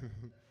alike,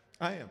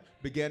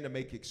 began to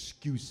make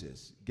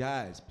excuses.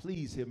 Guys,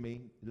 please hear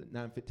me.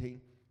 9:15,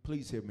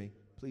 please hear me.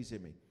 Please hear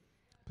me.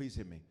 Please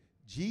hear me.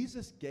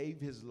 Jesus gave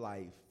his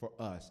life for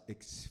us,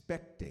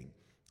 expecting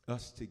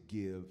us to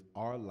give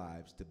our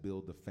lives to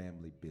build the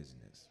family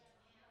business.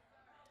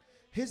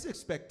 His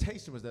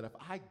expectation was that if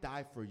I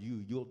die for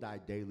you, you'll die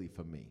daily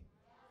for me.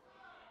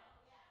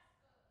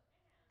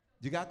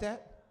 You got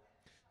that?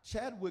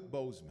 Chadwick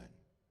Boseman,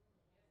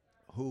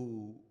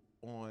 who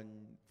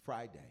on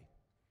Friday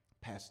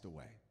passed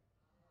away,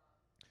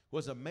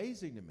 what's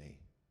amazing to me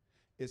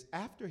is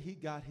after he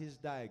got his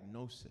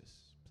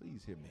diagnosis,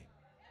 please hear me,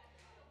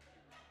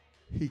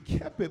 he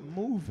kept it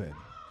moving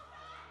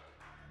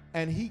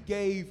and he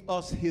gave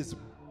us his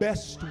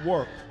best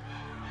work.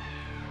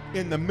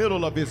 in the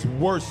middle of his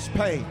worst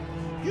pain.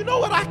 You know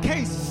what I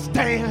can't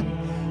stand?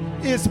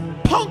 Is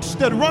punks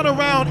that run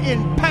around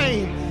in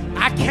pain.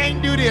 I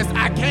can't do this,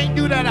 I can't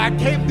do that, I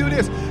can't do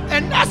this.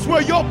 And that's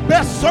where your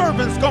best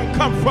servant's gonna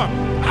come from.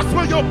 That's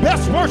where your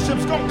best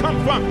worship's gonna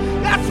come from.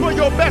 That's where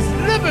your best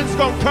living's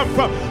gonna come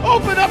from.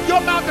 Open up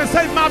your mouth and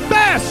say, my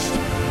best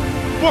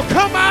will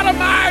come out of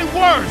my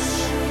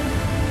worst.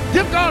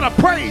 Give God a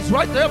praise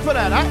right there for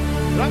that.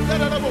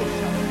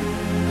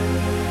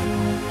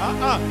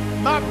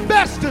 My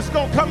best is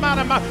going to come out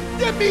of my...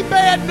 Give me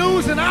bad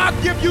news and I'll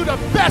give you the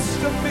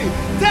best of me.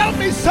 Tell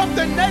me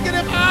something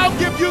negative, I'll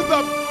give you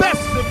the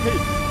best of me.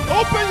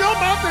 Open your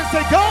mouth and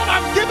say, God,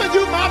 I'm giving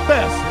you my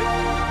best.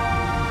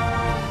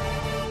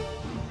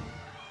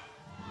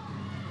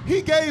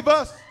 He gave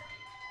us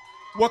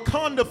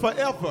Wakanda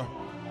forever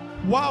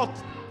while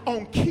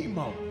on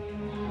chemo.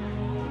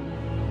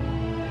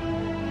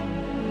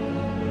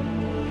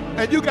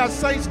 And you got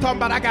saints talking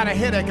about, I got a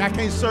headache, I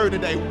can't serve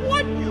today.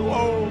 What, you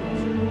old?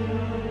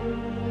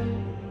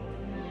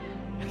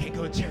 I can't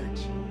go to church.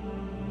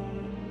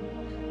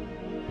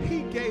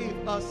 He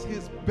gave us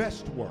his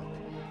best work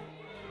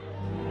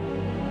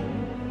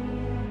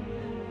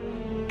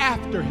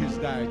after his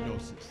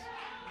diagnosis.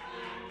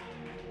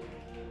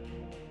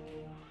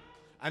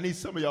 I need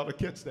some of y'all to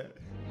catch that.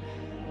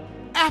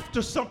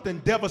 After something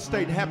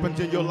devastating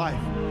happens in your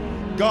life,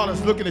 God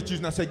is looking at you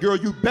and I say, girl,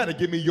 you better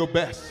give me your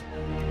best.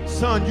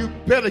 Son, you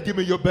better give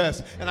me your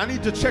best. And I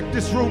need to check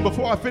this room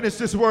before I finish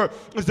this word.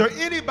 Is there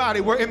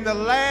anybody where in the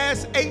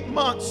last 8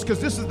 months,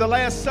 because this is the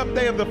last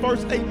Sunday of the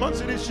first 8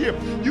 months of this year,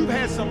 you've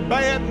had some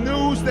bad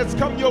news that's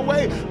come your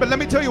way? But let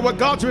me tell you what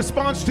God's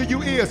response to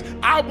you is.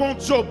 I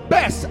want your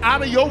best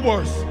out of your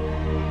worst.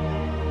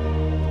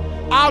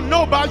 I'll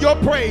know by your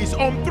praise.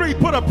 On 3,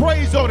 put a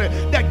praise on it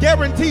that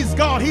guarantees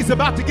God he's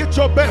about to get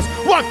your best.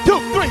 1, 2,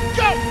 3,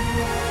 go.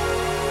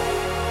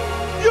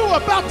 You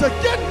about to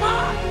get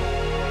my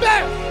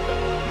best.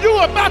 You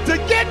about to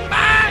get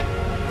mine.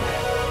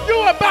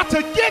 You about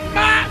to get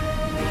mine.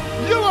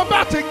 You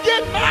about to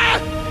get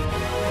mine.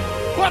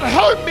 What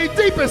hurt me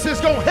deepest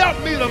is going to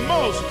help me the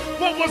most.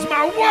 What was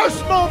my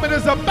worst moment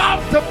is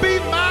about to be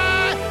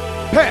my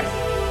best.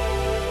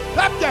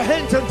 Clap your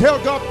hands and tell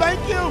God, thank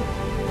you.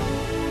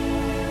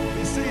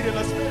 Be seated.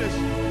 Let's finish.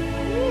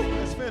 Woo,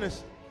 let's finish.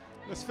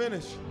 Let's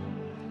finish.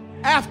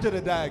 After the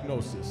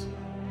diagnosis.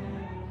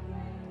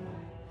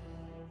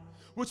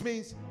 Which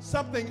means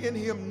something in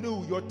him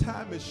knew your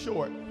time is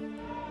short.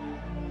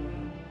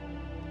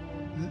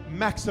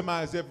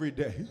 Maximize every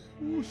day.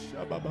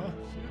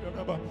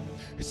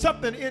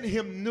 Something in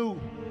him knew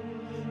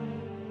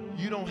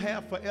you don't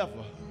have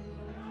forever.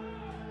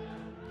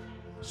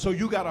 So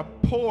you got to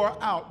pour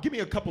out. Give me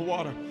a cup of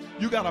water.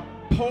 You got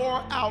to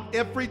pour out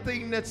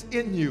everything that's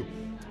in you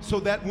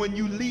so that when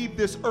you leave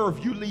this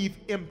earth, you leave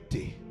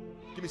empty.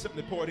 Give me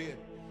something to pour it in.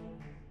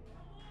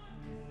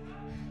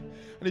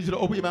 I need you to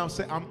open your mouth and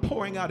say, I'm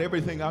pouring out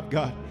everything I've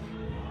got.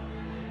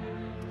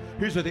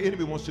 Here's what the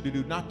enemy wants you to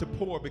do, not to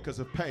pour because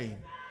of pain.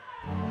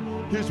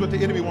 Here's what the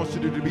enemy wants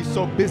you to do, to be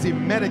so busy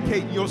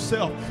medicating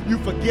yourself, you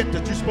forget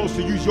that you're supposed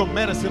to use your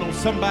medicine on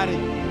somebody.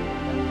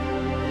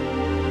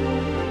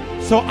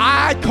 So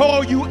I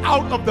call you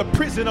out of the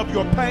prison of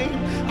your pain,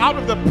 out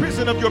of the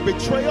prison of your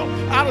betrayal,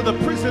 out of the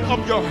prison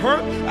of your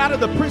hurt, out of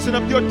the prison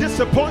of your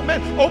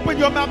disappointment. Open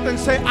your mouth and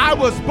say, I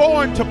was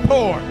born to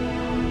pour.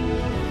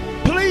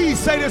 Please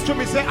say this to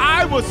me. Say,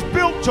 I was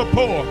built to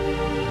pour.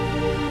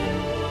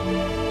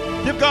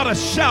 Give God a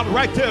shout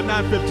right there at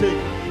 9:15.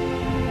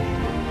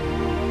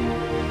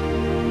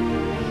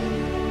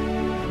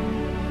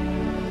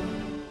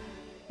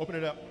 Open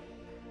it up.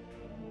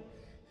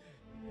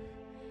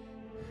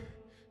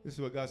 This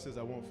is what God says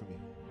I want from you.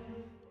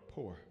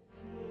 Pour.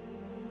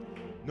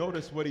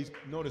 Notice what he's,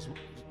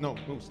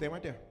 stay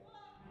right there.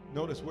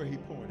 Notice where he's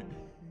pouring it.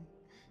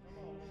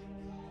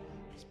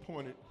 He's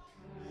pouring it.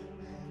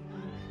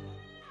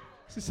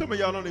 See, some of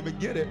y'all don't even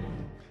get it.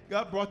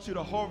 God brought you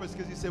to harvest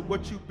because he said,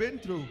 what you've been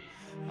through,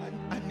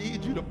 I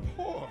need you to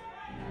pour.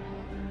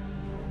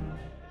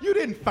 You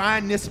didn't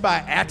find this by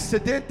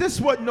accident.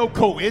 This wasn't no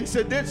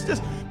coincidence.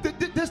 This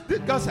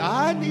God said,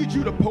 I need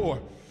you to pour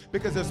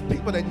because there's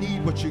people that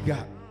need what you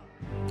got.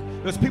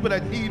 There's people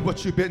that need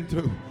what you've been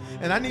through.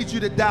 And I need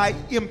you to die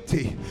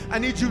empty. I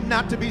need you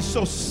not to be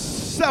so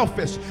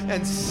selfish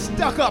and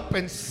stuck up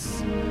and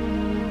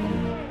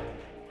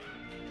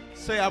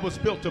say, I was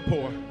built to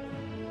pour.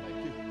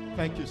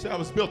 Thank you. Say, I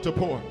was built to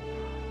pour.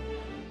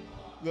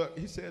 Look,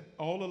 he said,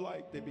 all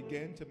alike, they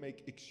began to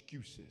make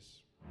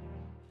excuses.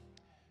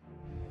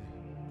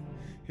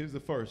 Here's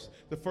the first.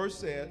 The first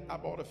said, I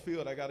bought a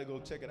field. I got to go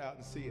check it out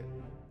and see it.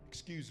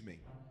 Excuse me.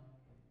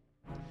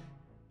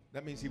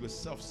 That means he was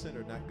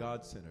self-centered, not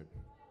God-centered.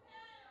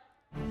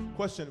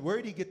 Question, where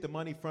did he get the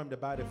money from to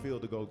buy the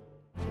field to go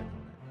check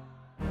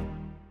on it?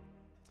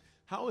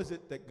 How is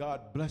it that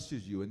God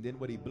blesses you and then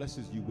what he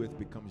blesses you with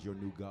becomes your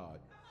new God?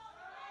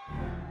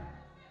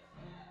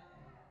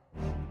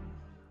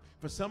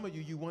 For some of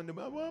you, you wonder,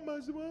 why am I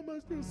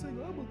still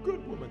single? I'm a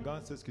good woman.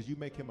 God says, because you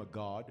make him a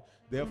God,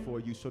 therefore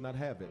you shall not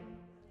have it.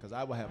 because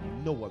I will have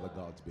no other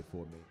gods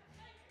before me.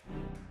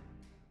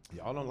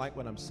 Y'all don't like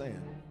what I'm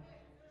saying.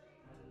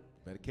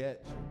 Better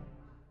catch.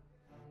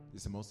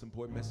 It's the most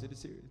important message of the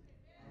series.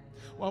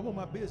 Well, I want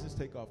my business to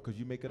take off because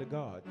you make it a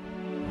god.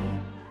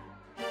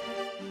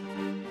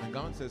 And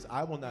God says,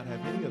 I will not have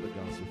any other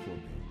gods before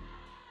me.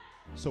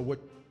 So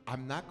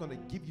I'm not going to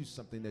give you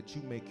something that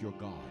you make your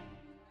God.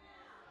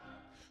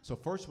 So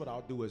first what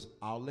I'll do is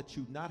I'll let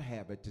you not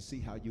have it to see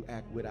how you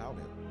act without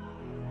it.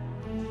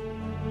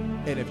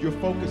 And if your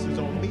focus is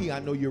on me, I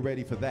know you're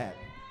ready for that.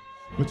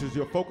 Which is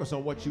your focus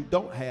on what you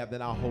don't have,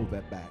 then I'll hold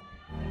that back.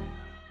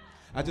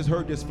 I just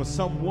heard this for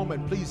some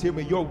woman. Please hear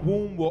me. Your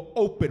womb will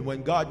open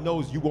when God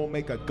knows you won't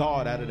make a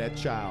God out of that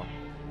child.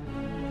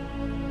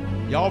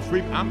 Y'all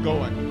free? I'm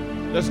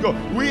going. Let's go.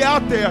 We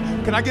out there.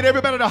 Can I get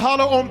everybody to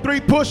holler on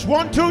 3? Push.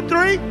 1, 2,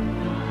 3.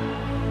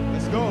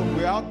 Let's go.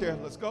 We're out there.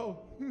 Let's go.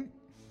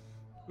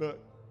 Look.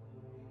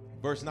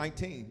 Verse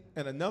 19.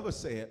 And another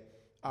said,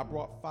 I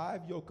brought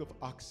 5 yoke of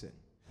oxen.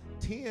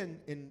 10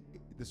 in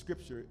the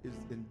scripture is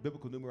in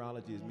biblical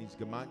numerology. It means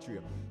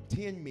gematria.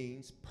 10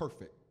 means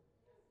perfect.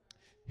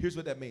 Here's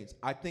what that means.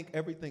 I think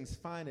everything's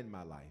fine in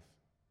my life.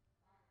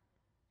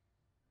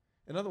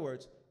 In other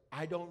words,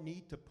 I don't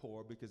need to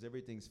pour because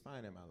everything's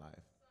fine in my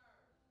life.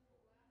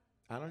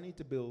 I don't need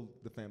to build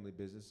the family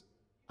business.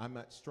 I'm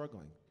not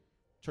struggling.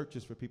 Church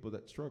is for people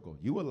that struggle.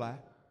 You a lie.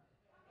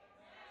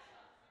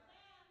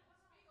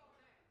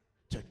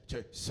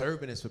 Church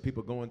serving is for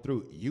people going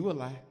through. You a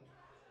lie.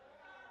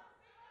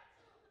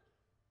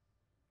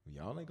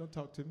 Y'all ain't gonna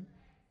talk to me.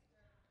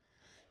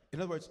 In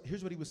other words,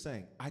 here's what he was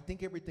saying. I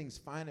think everything's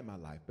fine in my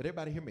life. But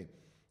everybody hear me.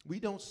 We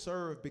don't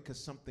serve because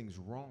something's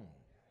wrong.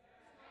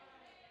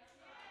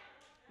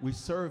 We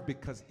serve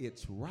because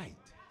it's right.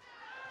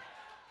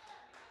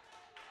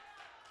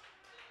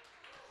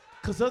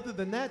 Because other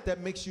than that,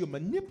 that makes you a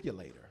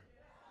manipulator.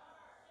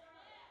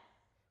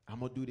 I'm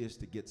going to do this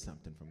to get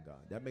something from God.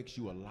 That makes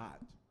you a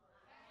lot.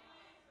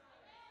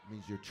 It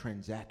means you're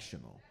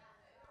transactional.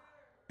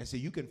 And so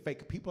you can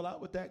fake people out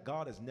with that.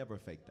 God is never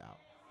faked out.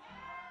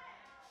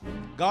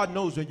 God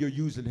knows when you're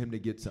using him to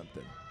get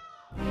something.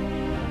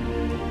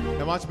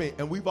 Now watch me.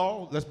 And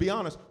let's be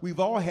honest, we've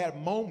all had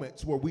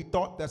moments where we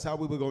thought that's how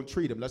we were going to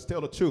treat him. Let's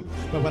tell the truth.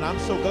 But I'm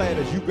so glad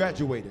as you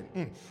graduated,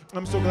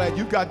 I'm so glad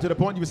you got to the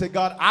point you would say,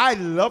 God, I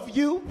love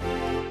you.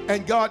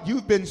 And God,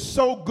 you've been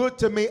so good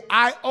to me.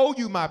 I owe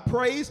you my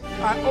praise.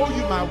 I owe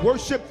you my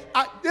worship.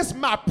 It's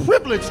my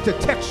privilege to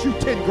text you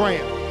 10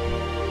 grand.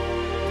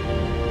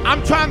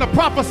 I'm trying to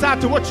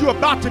prophesy to what you're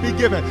about to be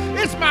given.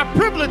 It's my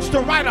privilege to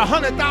write a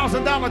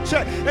 $100,000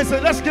 check and say,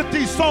 let's get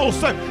these souls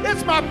saved.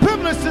 It's my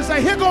privilege to say,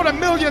 here go $1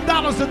 million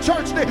to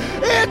church day.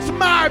 It's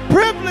my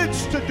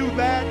privilege to do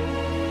that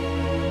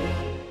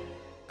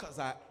because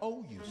I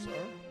owe you, sir.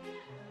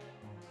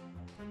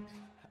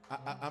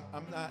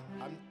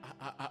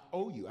 I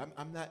owe you.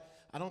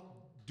 I don't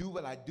do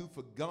what I do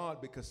for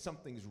God because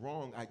something's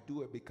wrong. I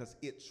do it because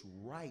it's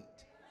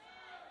right.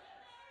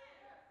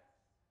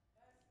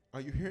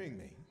 Are you hearing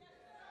me?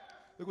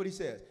 Look what he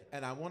says.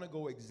 And I want to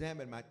go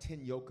examine my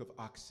 10 yoke of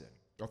oxen,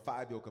 or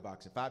 5 yoke of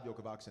oxen. 5 yoke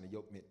of oxen, a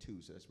yoke meant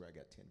 2, so that's where I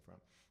got 10 from.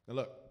 Now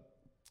look,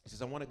 he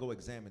says, I want to go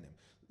examine them.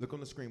 Look on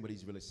the screen what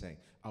he's really saying.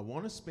 I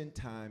want to spend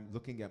time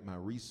looking at my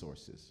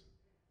resources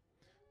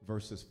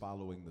versus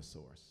following the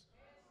source.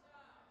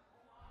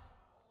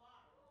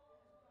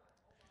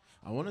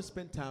 I want to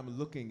spend time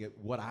looking at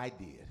what I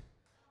did.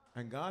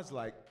 And God's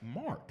like,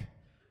 Mark.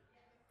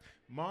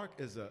 Mark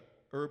is an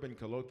urban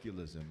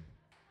colloquialism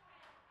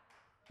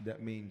that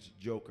means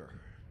joker,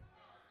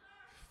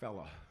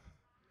 fella,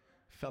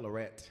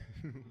 fellerette.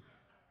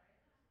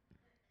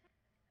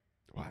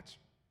 Watch.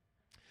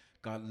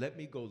 God, let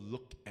me go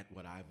look at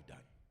what I've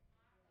done.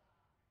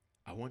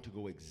 I want to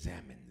go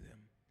examine them.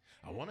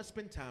 I want to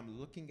spend time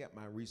looking at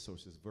my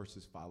resources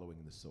versus following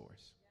the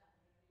source.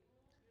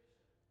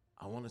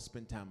 I want to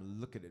spend time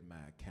looking at my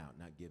account,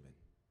 not giving.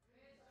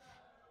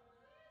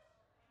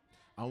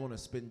 I want to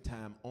spend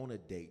time on a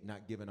date,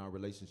 not giving our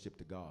relationship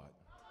to God.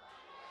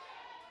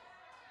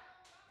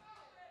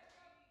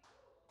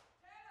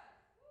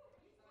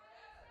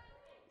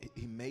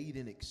 He made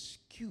an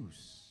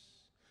excuse.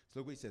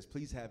 So look what he says,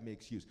 please have me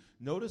excused.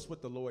 Notice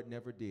what the Lord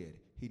never did.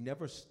 He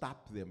never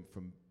stopped them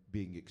from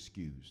being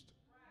excused.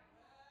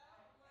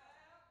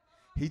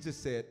 He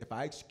just said, if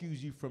I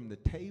excuse you from the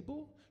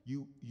table,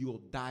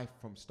 you'll die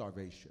from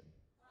starvation.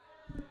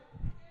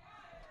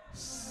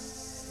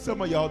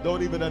 Some of y'all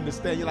don't even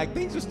understand. You're like,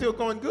 things are still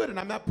going good and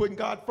I'm not putting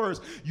God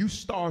first. You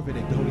starving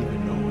and don't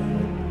even know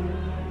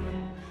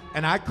it.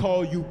 And I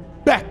call you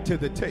back to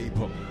the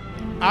table.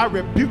 I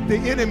rebuke the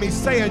enemy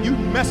saying you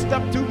messed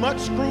up too much,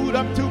 screwed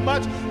up too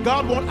much.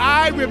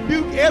 I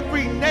rebuke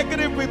every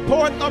negative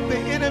report of the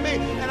enemy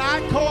and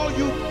I call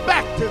you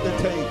back to the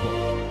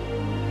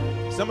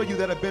table. Some of you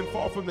that have been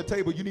far from the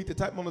table, you need to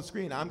type on the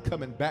screen, I'm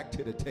coming back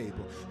to the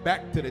table,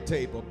 back to the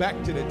table,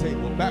 back to the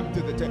table, back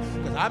to the table.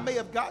 Because I may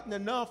have gotten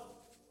enough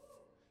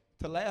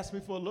to last me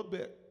for a little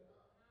bit.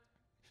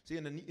 See,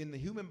 in the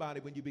human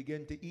body, when you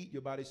begin to eat,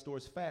 your body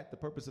stores fat. The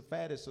purpose of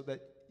fat is so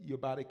that your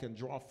body can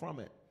draw from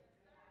it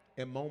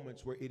in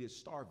moments where it is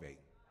starving.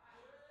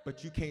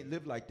 But you can't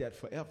live like that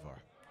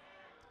forever,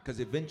 because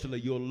eventually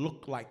you'll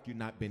look like you've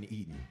not been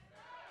eating.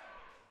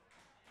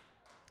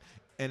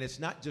 And it's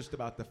not just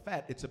about the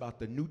fat, it's about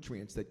the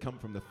nutrients that come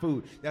from the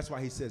food. That's why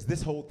he says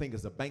this whole thing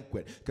is a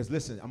banquet. Because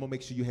listen, I'm going to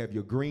make sure you have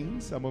your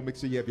greens. I'm going to make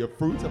sure you have your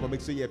fruits. I'm going to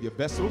make sure you have your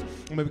vessels. I'm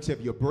going to make sure you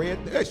have your bread.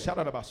 Hey, shout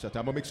out about shut.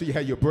 I'm going to make sure you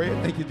have your bread.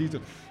 Thank you, Jesus.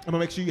 I'm going to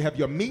make sure you have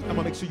your meat. I'm going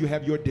to make sure you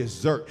have your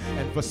dessert.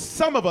 And for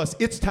some of us,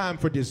 it's time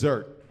for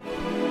dessert.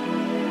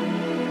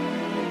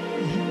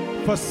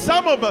 For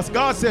some of us,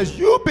 God says,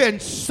 you've been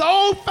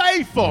so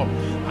faithful.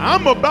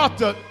 I'm about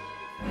to...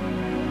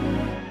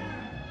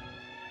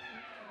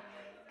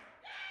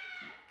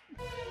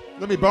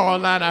 Let me borrow a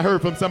line I heard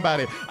from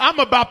somebody. I'm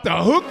about to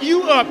hook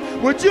you up.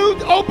 Would you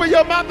open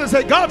your mouth and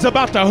say, God's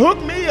about to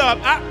hook me up?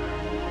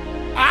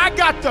 I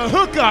got to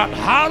hook up.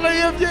 Holler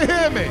if you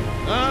hear me.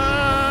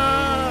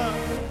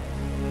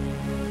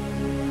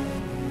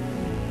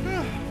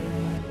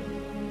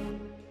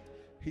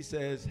 He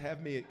says,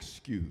 have me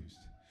excused.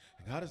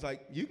 And God is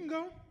like, you can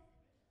go.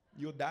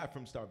 You'll die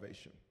from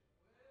starvation.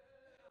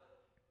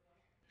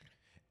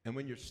 And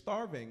when you're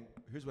starving,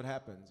 here's what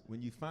happens.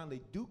 When you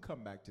finally do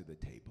come back to the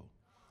table,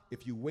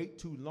 if you wait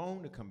too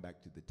long to come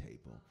back to the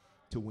table,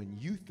 to when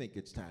you think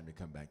it's time to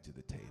come back to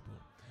the table,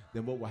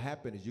 then what will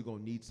happen is you're going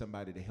to need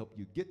somebody to help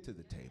you get to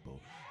the table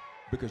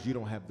because you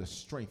don't have the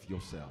strength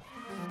yourself.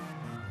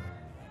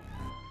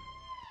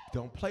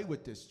 Don't play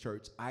with this,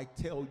 church. I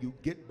tell you,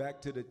 get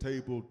back to the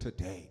table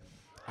today.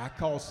 I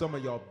call some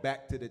of y'all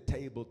back to the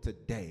table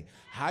today.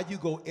 How you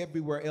go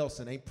everywhere else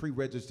and ain't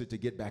pre-registered to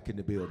get back in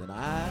the building?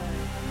 I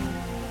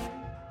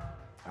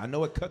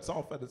know it cuts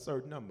off at a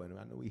certain number.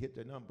 I know we hit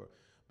the number.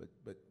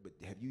 But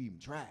have you even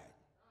tried?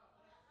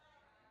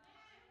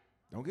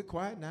 Don't get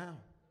quiet now.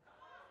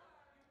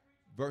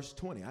 Verse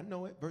 20. I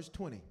know it. Verse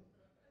 20.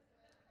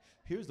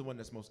 Here's the one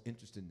that's most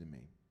interesting to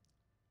me.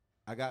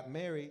 I got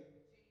married.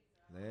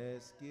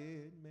 Let's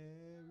get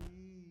married.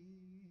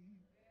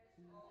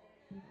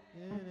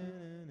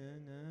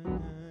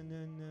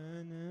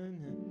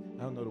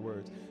 I don't know the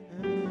words.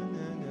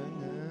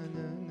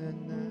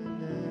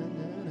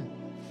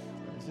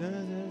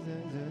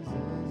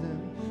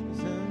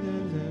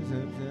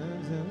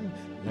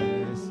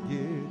 Let's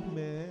get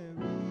married.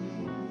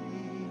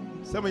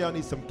 Some of y'all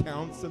need some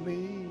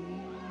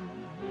counseling.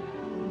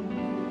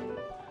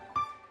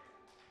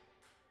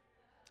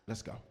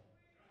 Let's go.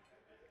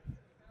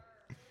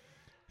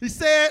 He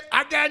said,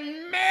 I got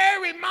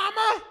married,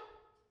 mama.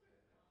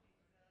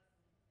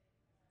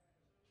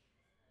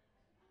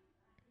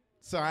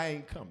 So I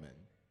ain't coming.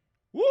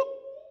 Whoop,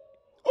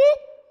 whoop,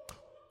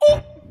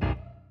 whoop,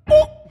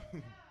 whoop.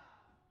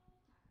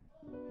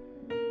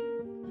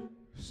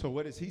 So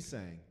what is he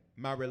saying?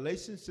 My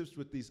relationships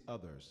with these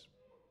others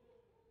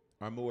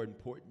are more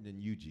important than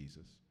you,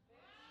 Jesus.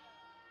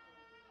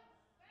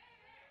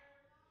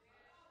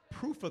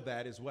 Proof of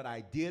that is what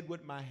I did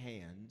with my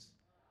hands.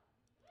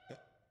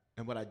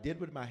 And what I did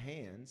with my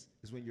hands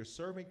is when your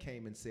servant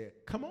came and said,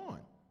 come on.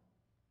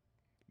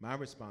 My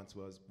response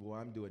was, well,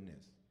 I'm doing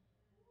this.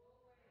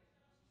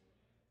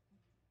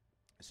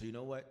 So you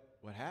know what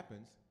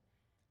happens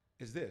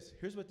is this.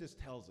 Here's what this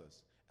tells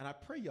us. And I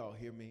pray y'all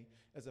hear me.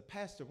 As a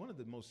pastor, one of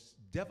the most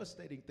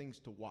devastating things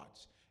to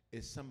watch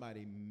is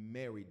somebody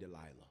marry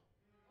Delilah.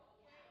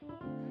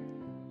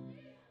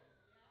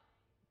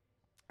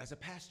 As a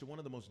pastor, one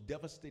of the most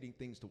devastating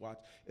things to watch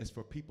is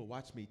for people,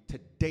 watch me, to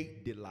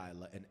date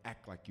Delilah and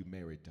act like you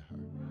married to her.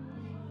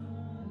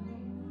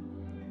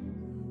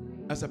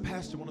 As a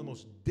pastor, one of the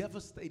most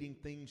devastating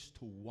things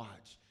to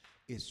watch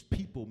is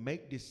people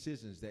make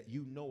decisions that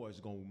you know is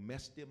going to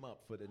mess them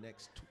up for the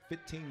next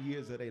 15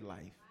 years of their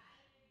life.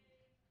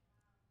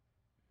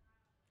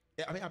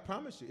 I mean, I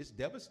promise you, it's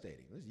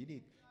devastating. Listen,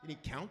 you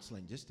need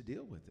counseling just to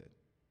deal with it.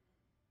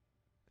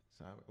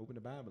 So I opened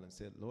the Bible and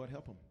said, Lord,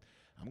 help them.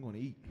 I'm going to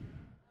eat.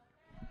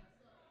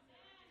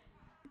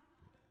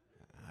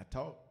 I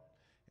taught,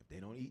 if they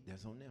don't eat,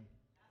 that's on them.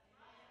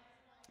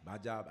 My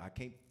job, I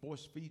can't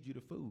force feed you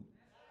the food.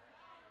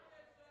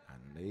 I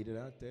laid it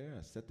out there.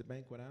 I set the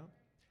banquet out.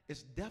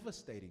 It's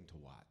devastating to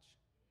watch.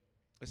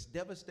 It's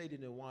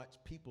devastating to watch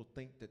people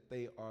think that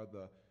they are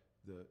the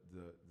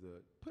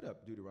put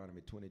up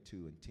Deuteronomy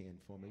 22 and 10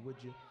 for me, would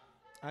you?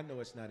 I know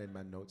it's not in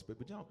my notes, but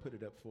y'all put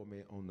it up for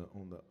me on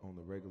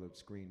the regular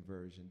screen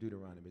version,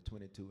 Deuteronomy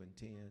 22 and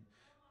 10.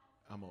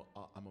 I'm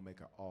gonna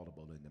make it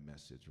audible in the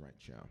message, right,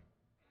 y'all?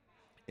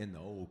 In the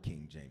old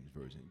King James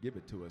version, give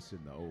it to us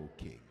in the old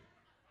King,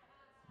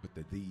 but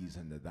the these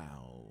and the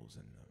thous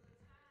and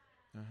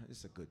the,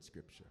 it's a good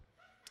scripture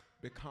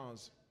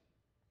because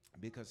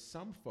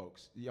some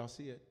folks, y'all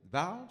see it.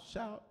 Thou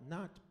shalt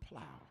not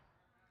plow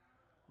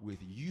with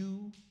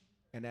you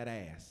and that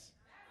ass.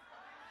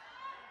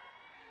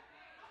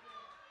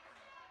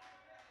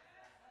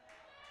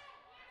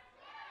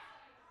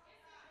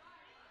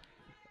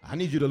 I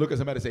need you to look at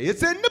somebody and say,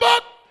 it's in the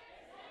book.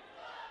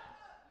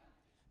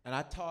 And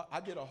I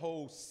did a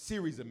whole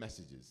series of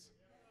messages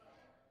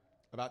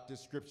about this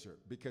scripture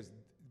because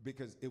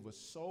it was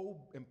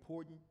so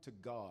important to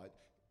God.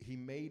 he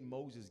made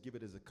Moses give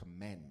it as a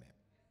commandment.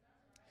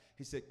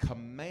 He said,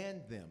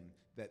 command them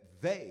that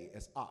they,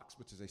 as ox,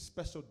 which is a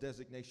special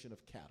designation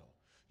of cattle,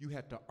 you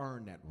had to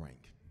earn that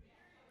rank.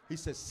 He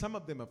says some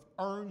of them have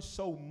earned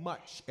so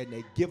much and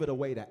they give it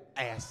away to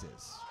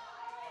asses.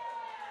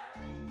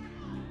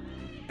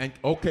 And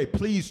okay,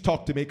 please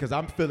talk to me because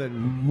I'm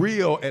feeling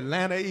real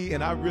Atlanta-y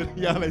and I really,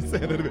 y'all ain't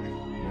saying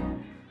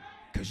it.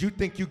 Because you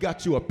think you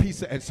got you a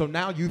piece of, and so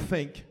now you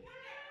think,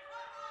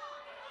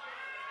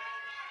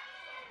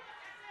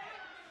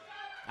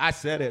 I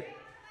said it.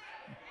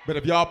 But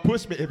if y'all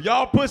push me,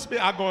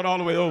 I'm going all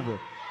the way over.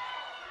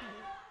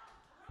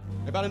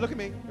 Everybody look at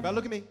me. Everybody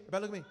look at me.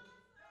 Everybody look at me.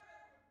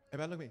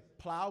 Everybody look at me.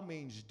 Plow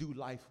means do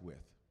life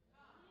with.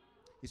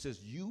 He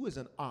says, you as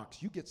an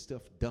ox, you get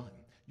stuff done.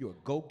 You're a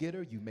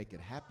go-getter. You make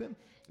it happen.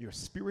 You're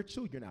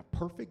spiritual. You're not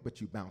perfect,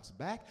 but you bounce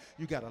back.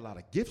 You got a lot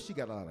of gifts. You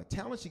got a lot of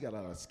talents. You got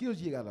a lot of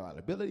skills. You got a lot of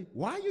ability.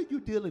 Why are you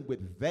dealing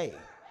with they?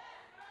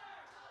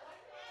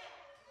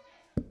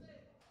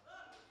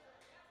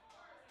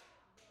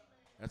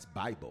 That's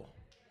Bible.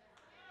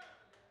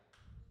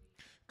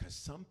 Because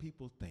some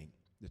people think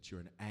that you're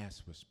an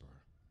ass whisperer.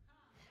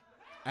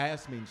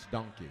 Ass means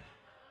donkey.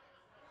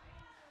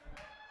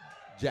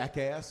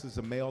 Jackass is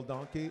a male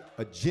donkey.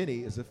 A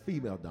Jenny is a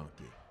female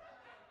donkey.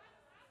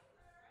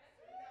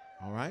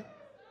 All right?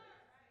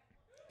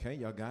 Okay,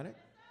 y'all got it?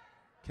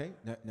 Okay,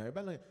 now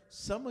everybody,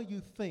 some of you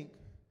think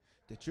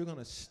that you're going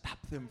to stop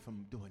them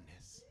from doing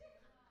this.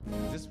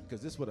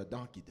 Because this is what a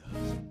donkey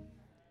does.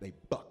 They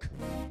buck.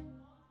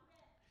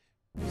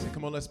 You say,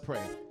 come on, let's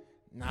pray.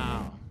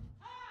 Nah.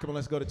 Come on,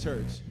 let's go to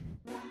church.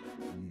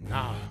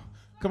 Nah.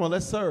 Come on,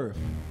 let's serve.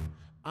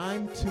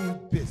 I'm too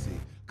busy.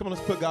 Come on,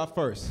 let's put God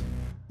first.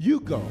 You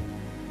go.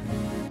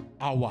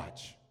 I'll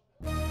watch.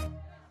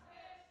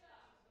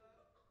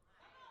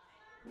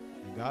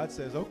 And God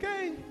says,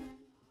 okay,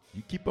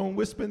 you keep on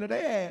whispering to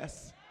their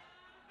ass,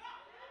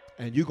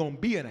 and you're going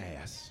to be an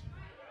ass.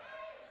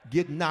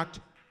 Get knocked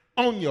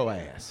on your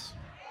ass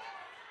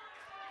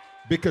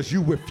because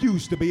you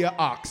refuse to be an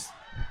ox.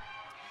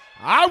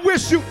 I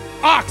wish you would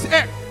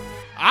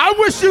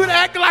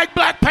act like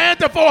Black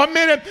Panther for a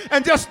minute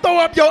and just throw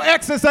up your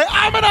X and say,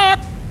 I'm an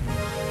ox.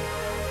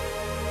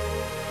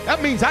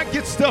 That means I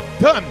get stuff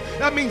done.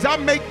 That means I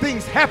make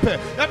things happen.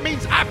 That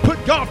means I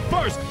put God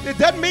first. It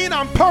doesn't mean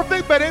I'm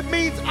perfect, but it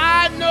means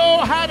I know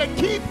how to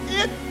keep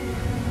it.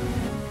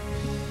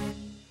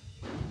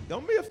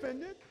 Don't be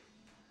offended.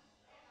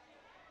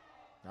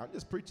 I'm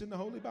just preaching the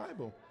Holy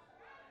Bible.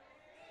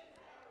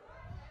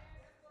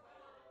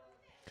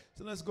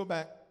 So let's go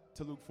back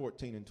to Luke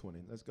 14 and 20.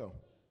 Let's go.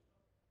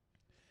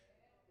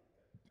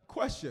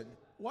 Question,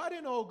 why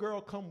didn't old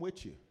girl come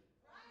with you?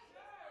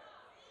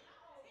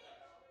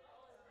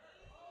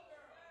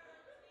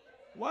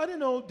 Why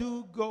didn't old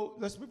dude go?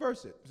 Let's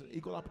reverse it. It's an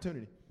equal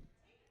opportunity.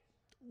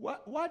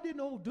 Why didn't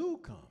old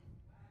dude come?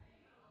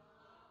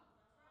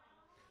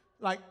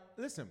 Like,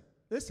 listen.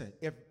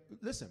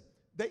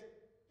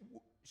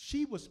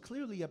 She was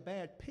clearly a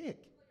bad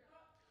pick.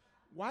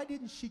 Why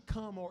didn't she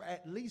come or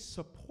at least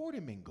support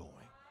him in going?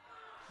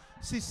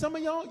 See, some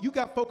of y'all, you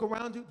got folk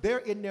around you, they're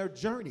in their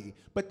journey.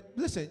 But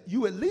listen,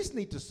 you at least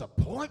need to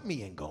support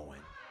me in going.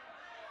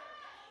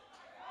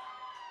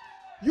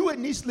 You at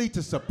least need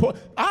to support.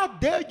 How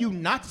dare you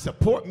not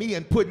support me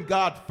in putting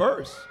God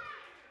first?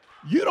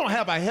 You don't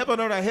have a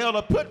heaven or a hell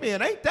to put me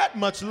in. Ain't that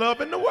much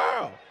love in the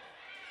world.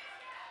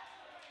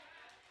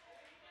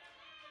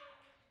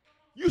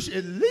 You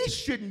at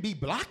least shouldn't be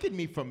blocking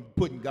me from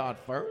putting God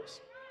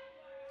first.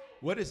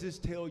 What does this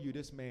tell you?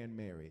 This man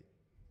married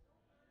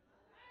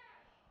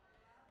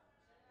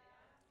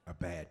a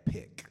bad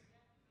pick.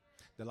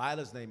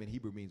 Delilah's name in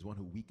Hebrew means one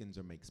who weakens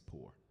or makes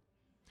poor,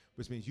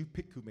 which means you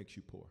pick who makes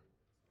you poor.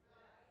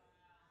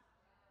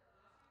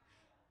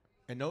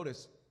 And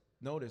notice,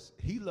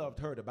 he loved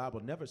her. The Bible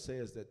never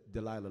says that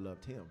Delilah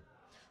loved him.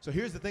 So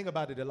here's the thing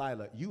about it,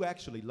 Delilah. You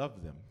actually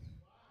love them.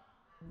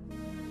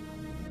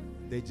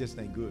 They just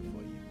ain't good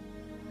for you.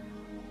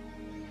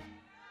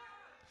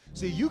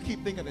 See, you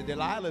keep thinking that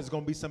Delilah is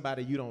going to be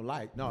somebody you don't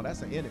like. No,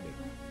 that's an enemy.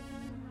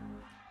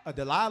 A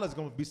Delilah is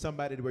going to be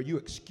somebody where you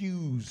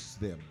excuse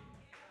them.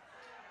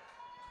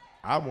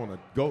 I want to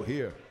go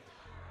here.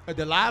 A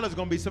Delilah is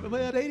going to be somebody,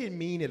 well, they didn't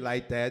mean it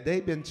like that.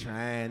 They've been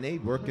trying. They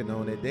working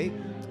on it. They,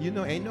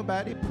 ain't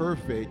nobody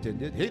perfect.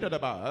 And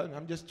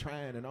I'm just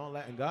trying and all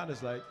that. And God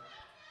is like,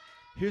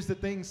 here's the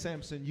thing,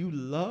 Samson. You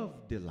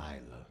love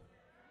Delilah,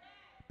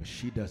 but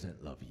she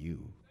doesn't love you.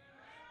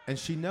 And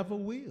she never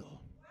will.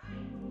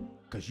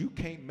 Because you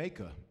can't make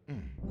her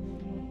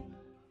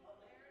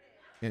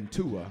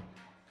into a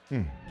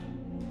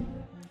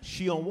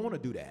She don't want to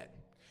do that.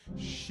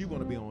 She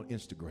want to be on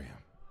Instagram.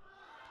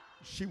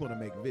 She want to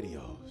make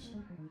videos.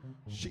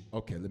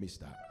 Okay, let me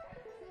stop.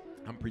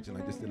 I'm preaching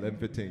like this at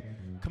 11:15.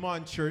 Come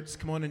on, church.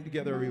 Come on in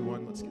together,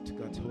 everyone. Let's get to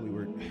God's holy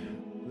word.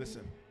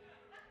 Listen.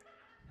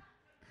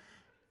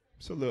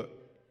 So look,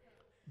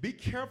 be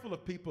careful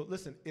of people.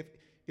 Listen, if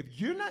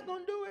you're not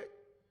going to do it,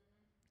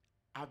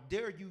 how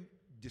dare you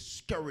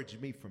discourage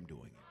me from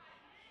doing it?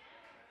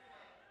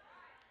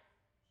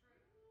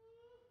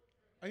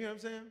 You know what I'm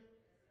saying?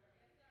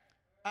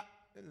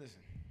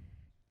 Listen.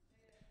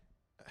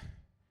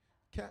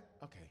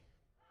 Okay.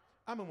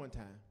 I remember one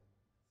time,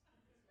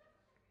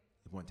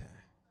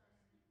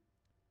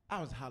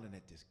 I was hollering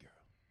at this girl.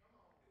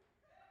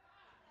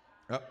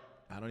 Oh,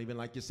 I don't even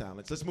like your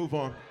silence. Let's move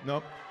on.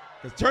 No,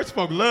 because church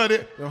folk love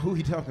it. You know who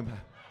he talking about?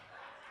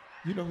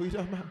 You know who he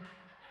talking about?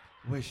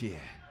 Where's she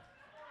at?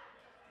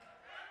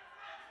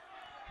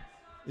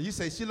 And you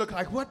say, she look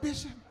like what,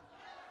 Bishop?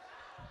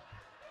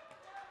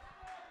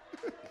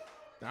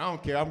 I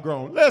don't care, I'm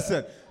grown.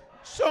 Listen,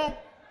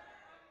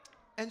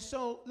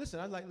 listen,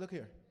 I was like, look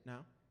here,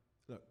 now,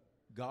 look,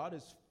 God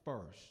is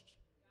first.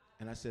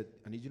 And I said,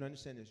 I need you to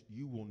understand this,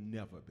 you will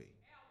never be.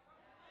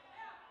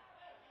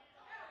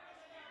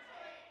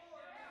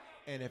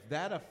 And if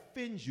that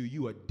offends you,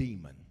 you a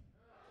demon.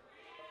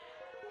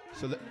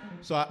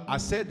 So I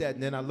said that,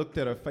 and then I looked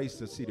at her face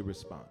to see the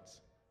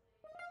response.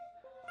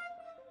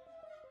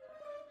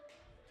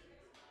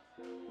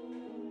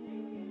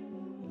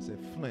 I said,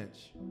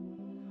 flinch.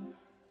 And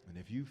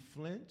if you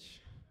flinch,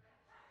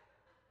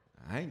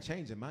 I ain't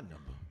changing my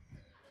number.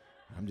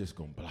 I'm just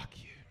going to block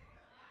you.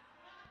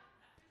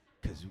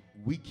 Because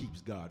we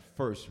keeps God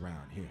first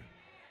around here.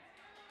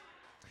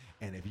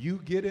 And if you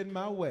get in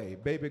my way,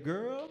 baby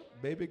girl,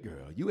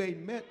 you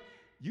ain't met,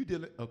 you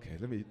did it. Okay,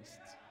 let me.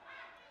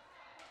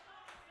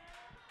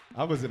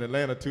 I was in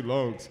Atlanta too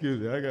long,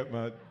 excuse me. I got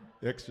my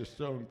extra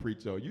strong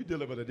preach on. You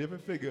dealing with a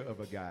different figure of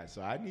a guy,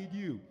 so I need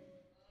you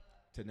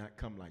to not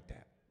come like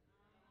that.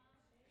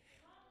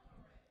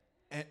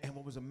 And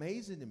what was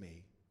amazing to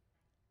me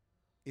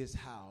is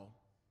how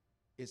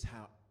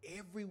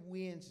every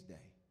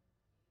Wednesday,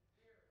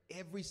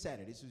 every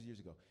Saturday, this was years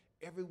ago,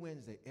 every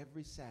Wednesday,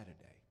 every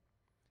Saturday,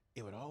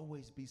 it would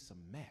always be some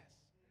mess.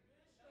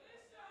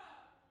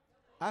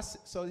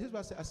 So here's what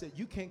I said. I said,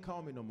 you can't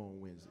call me no more on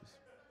Wednesdays.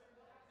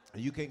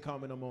 And you can't call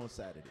me no more on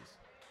Saturdays.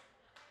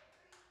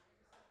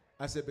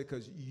 I said,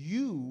 because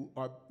you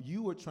are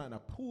trying to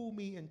pull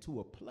me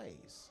into a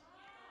place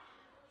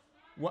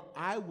where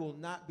I will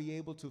not be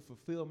able to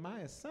fulfill my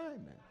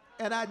assignment.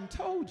 And I done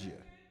told you.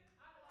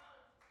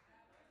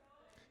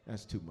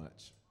 That's too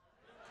much.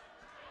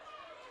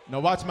 Now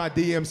watch my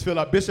DMs fill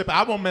up. Bishop,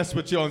 I won't mess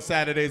with you on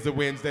Saturdays or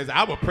Wednesdays.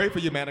 I will pray for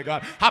you, man of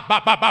God.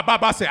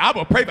 I say, I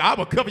will pray, I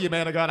will cover you,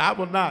 man of God. I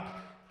will not.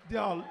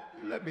 Y'all,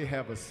 let me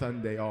have a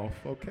Sunday off,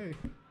 okay?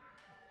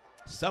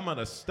 Some of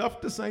the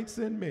stuff the saints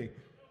send me.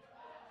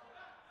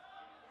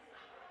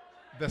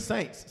 The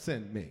saints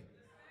send me.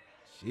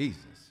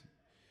 Jesus.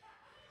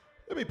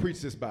 Let me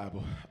preach this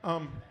Bible.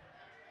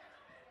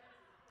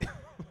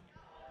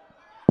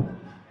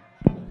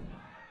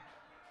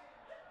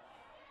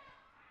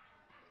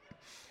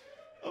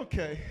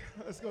 Okay,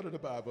 let's go to the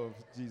Bible of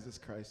Jesus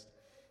Christ.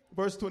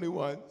 Verse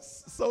 21,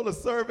 so the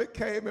servant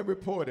came and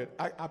reported.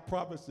 I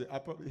promise you,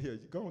 here,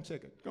 go and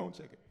check it. Go and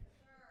check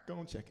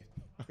it.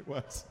 It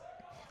was.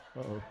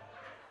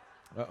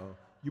 Uh-oh.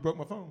 You broke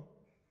my phone.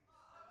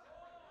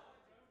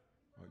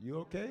 Are you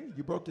okay?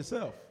 You broke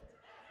yourself.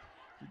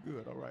 You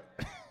good, all right.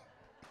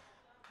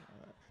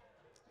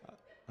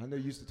 I know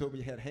you used to tell me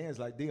you had hands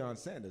like Deion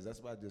Sanders.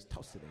 That's why I just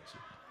tossed it at you.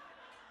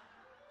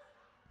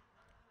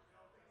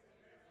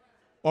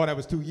 Oh, that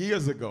was 2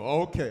 years ago.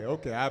 Okay.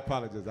 I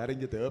apologize. I didn't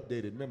get the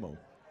updated memo.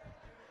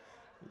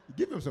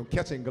 Give him some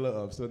catching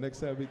gloves so next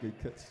time we can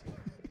catch.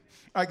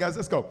 All right, guys,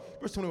 let's go.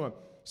 Verse 21.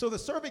 So the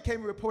servant came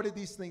and reported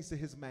these things to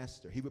his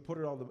master. He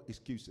reported all the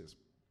excuses.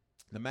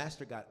 The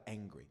master got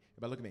angry.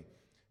 Everybody look at me.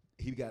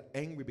 He got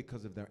angry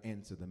because of their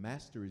answer. The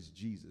master is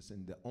Jesus.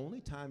 And the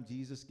only time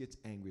Jesus gets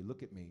angry,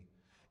 look at me,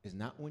 is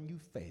not when you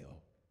fail.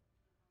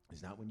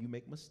 It's not when you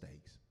make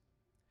mistakes.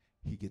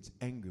 He gets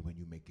angry when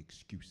you make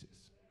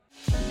excuses.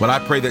 Well, I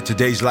pray that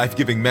today's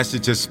life-giving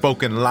message has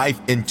spoken life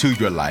into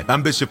your life.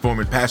 I'm Bishop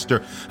Foreman,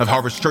 pastor of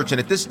Harvest Church, and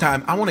at this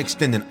time, I want to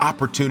extend an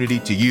opportunity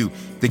to you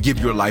to give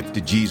your life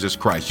to Jesus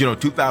Christ. You know,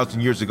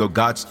 2,000 years ago,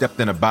 God stepped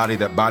in a body.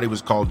 That body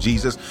was called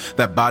Jesus.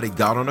 That body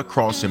got on a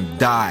cross and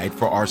died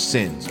for our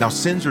sins. Now,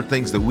 sins are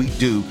things that we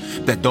do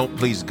that don't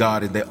please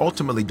God, and they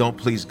ultimately don't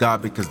please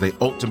God because they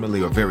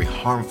ultimately are very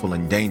harmful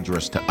and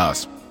dangerous to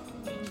us.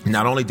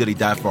 Not only did he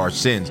die for our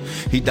sins,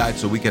 he died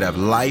so we could have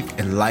life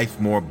and life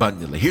more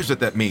abundantly. Here's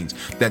what that means,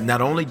 that not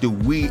only do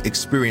we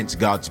experience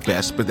God's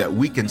best, but that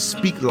we can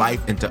speak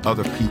life into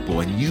other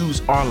people and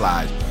use our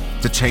lives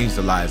to change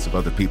the lives of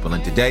other people.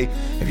 And today,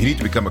 if you need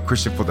to become a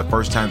Christian for the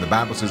first time, the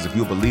Bible says if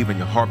you believe in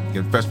your heart and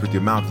confess with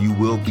your mouth, you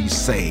will be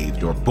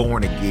saved or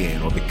born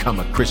again or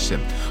become a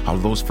Christian. All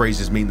those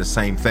phrases mean the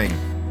same thing.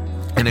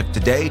 And if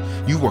today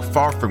you were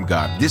far from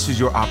God, this is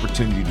your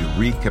opportunity to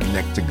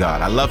reconnect to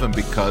God. I love him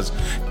because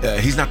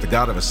he's not the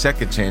God of a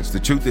second chance. The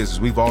truth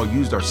is we've all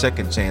used our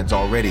second chance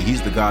already.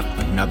 He's the God of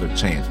another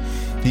chance.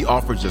 He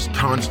offers us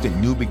constant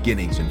new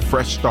beginnings and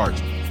fresh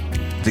starts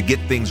to get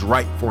things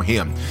right for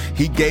him.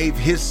 He gave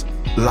his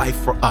life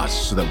for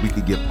us so that we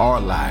could give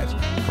our lives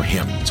for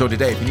him. So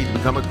today, if you need to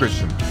become a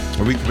Christian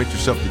or recommit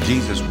yourself to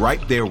Jesus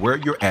right there where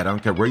you're at, I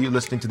don't care where you're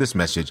listening to this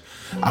message,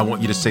 I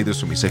want you to say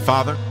this with me. Say,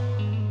 Father,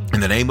 in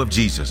the name of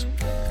Jesus,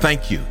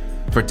 thank you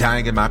for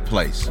dying in my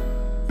place.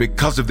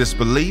 because of this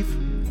belief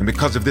and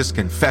because of this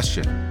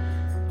confession,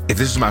 if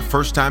this is my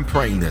first time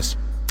praying this,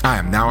 I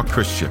am now a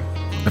Christian.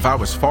 If I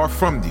was far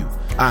from you,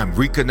 I am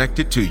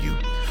reconnected to you.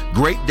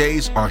 Great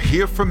days are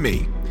here for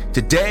me.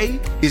 Today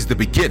is the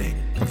beginning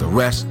of the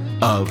rest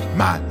of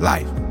my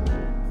life.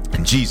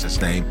 In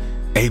Jesus' name,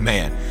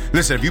 amen.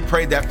 Listen, if you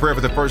prayed that prayer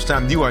for the first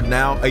time, you are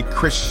now a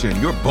Christian.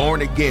 You're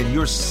born again.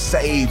 You're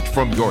saved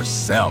from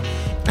yourself.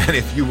 And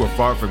if you were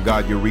far from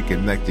God, you're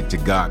reconnected to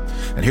God.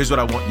 And here's what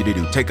I want you to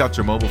do. Take out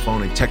your mobile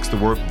phone and text the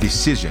word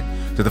decision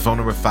to the phone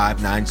number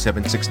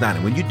 59769.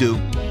 And when you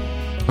do,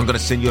 I'm going to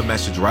send you a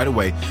message right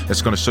away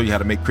that's going to show you how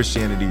to make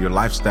Christianity your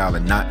lifestyle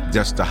and not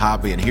just a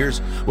hobby. And here's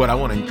what I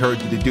want to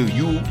encourage you to do.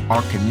 You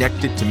are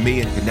connected to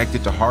me and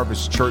connected to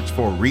Harvest Church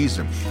for a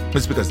reason.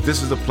 It's because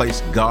this is the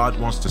place God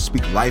wants to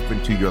speak life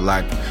into your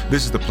life.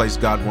 This is the place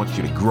God wants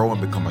you to grow and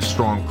become a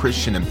strong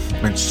Christian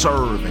and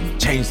serve and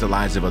change the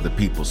lives of other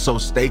people. So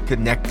stay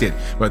connected,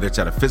 whether it's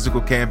at a physical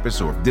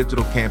campus or a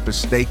digital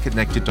campus. Stay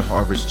connected to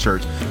Harvest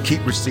Church.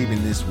 Keep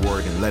receiving this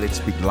word and let it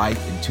speak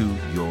life into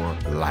your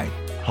life.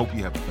 Hope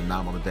you have a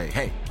phenomenal day.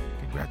 Hey,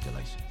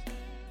 congratulations.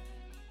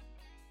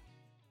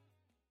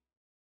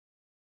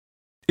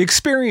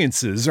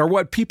 Experiences are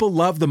what people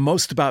love the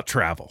most about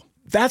travel.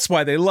 That's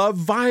why they love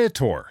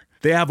Viator.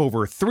 They have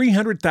over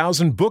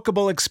 300,000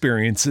 bookable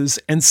experiences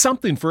and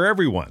something for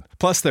everyone.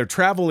 Plus, their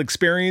travel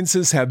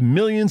experiences have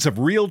millions of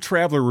real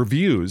traveler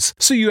reviews,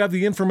 so you have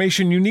the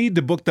information you need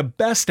to book the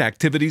best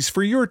activities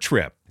for your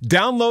trip.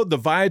 Download the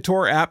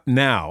Viator app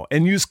now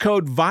and use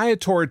code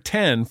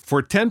Viator10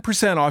 for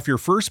 10% off your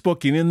first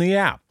booking in the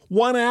app.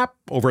 One app,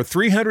 over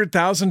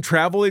 300,000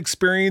 travel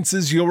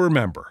experiences you'll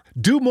remember.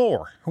 Do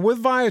more with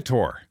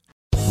Viator.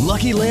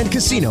 Lucky Land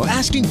Casino,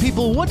 asking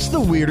people, what's the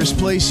weirdest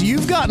place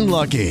you've gotten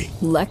lucky?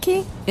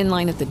 Lucky? In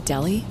line at the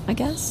deli, I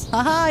guess?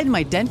 Aha, in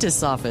my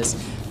dentist's office.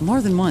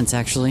 More than once,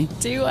 actually.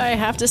 Do I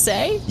have to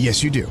say?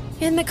 Yes, you do.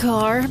 In the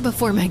car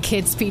before my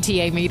kids'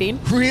 PTA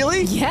meeting.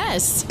 Really?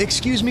 Yes.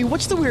 Excuse me,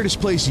 what's the weirdest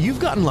place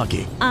you've gotten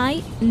lucky?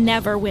 I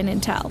never win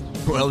and tell.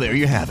 Well, there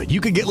you have it. You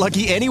can get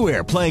lucky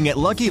anywhere, playing at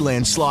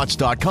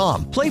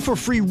LuckyLandSlots.com. Play for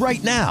free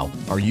right now.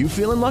 Are you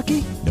feeling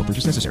lucky? No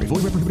purchase necessary.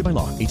 Void where prohibited by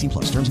law. 18+.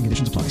 Terms and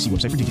conditions apply. See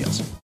website for details.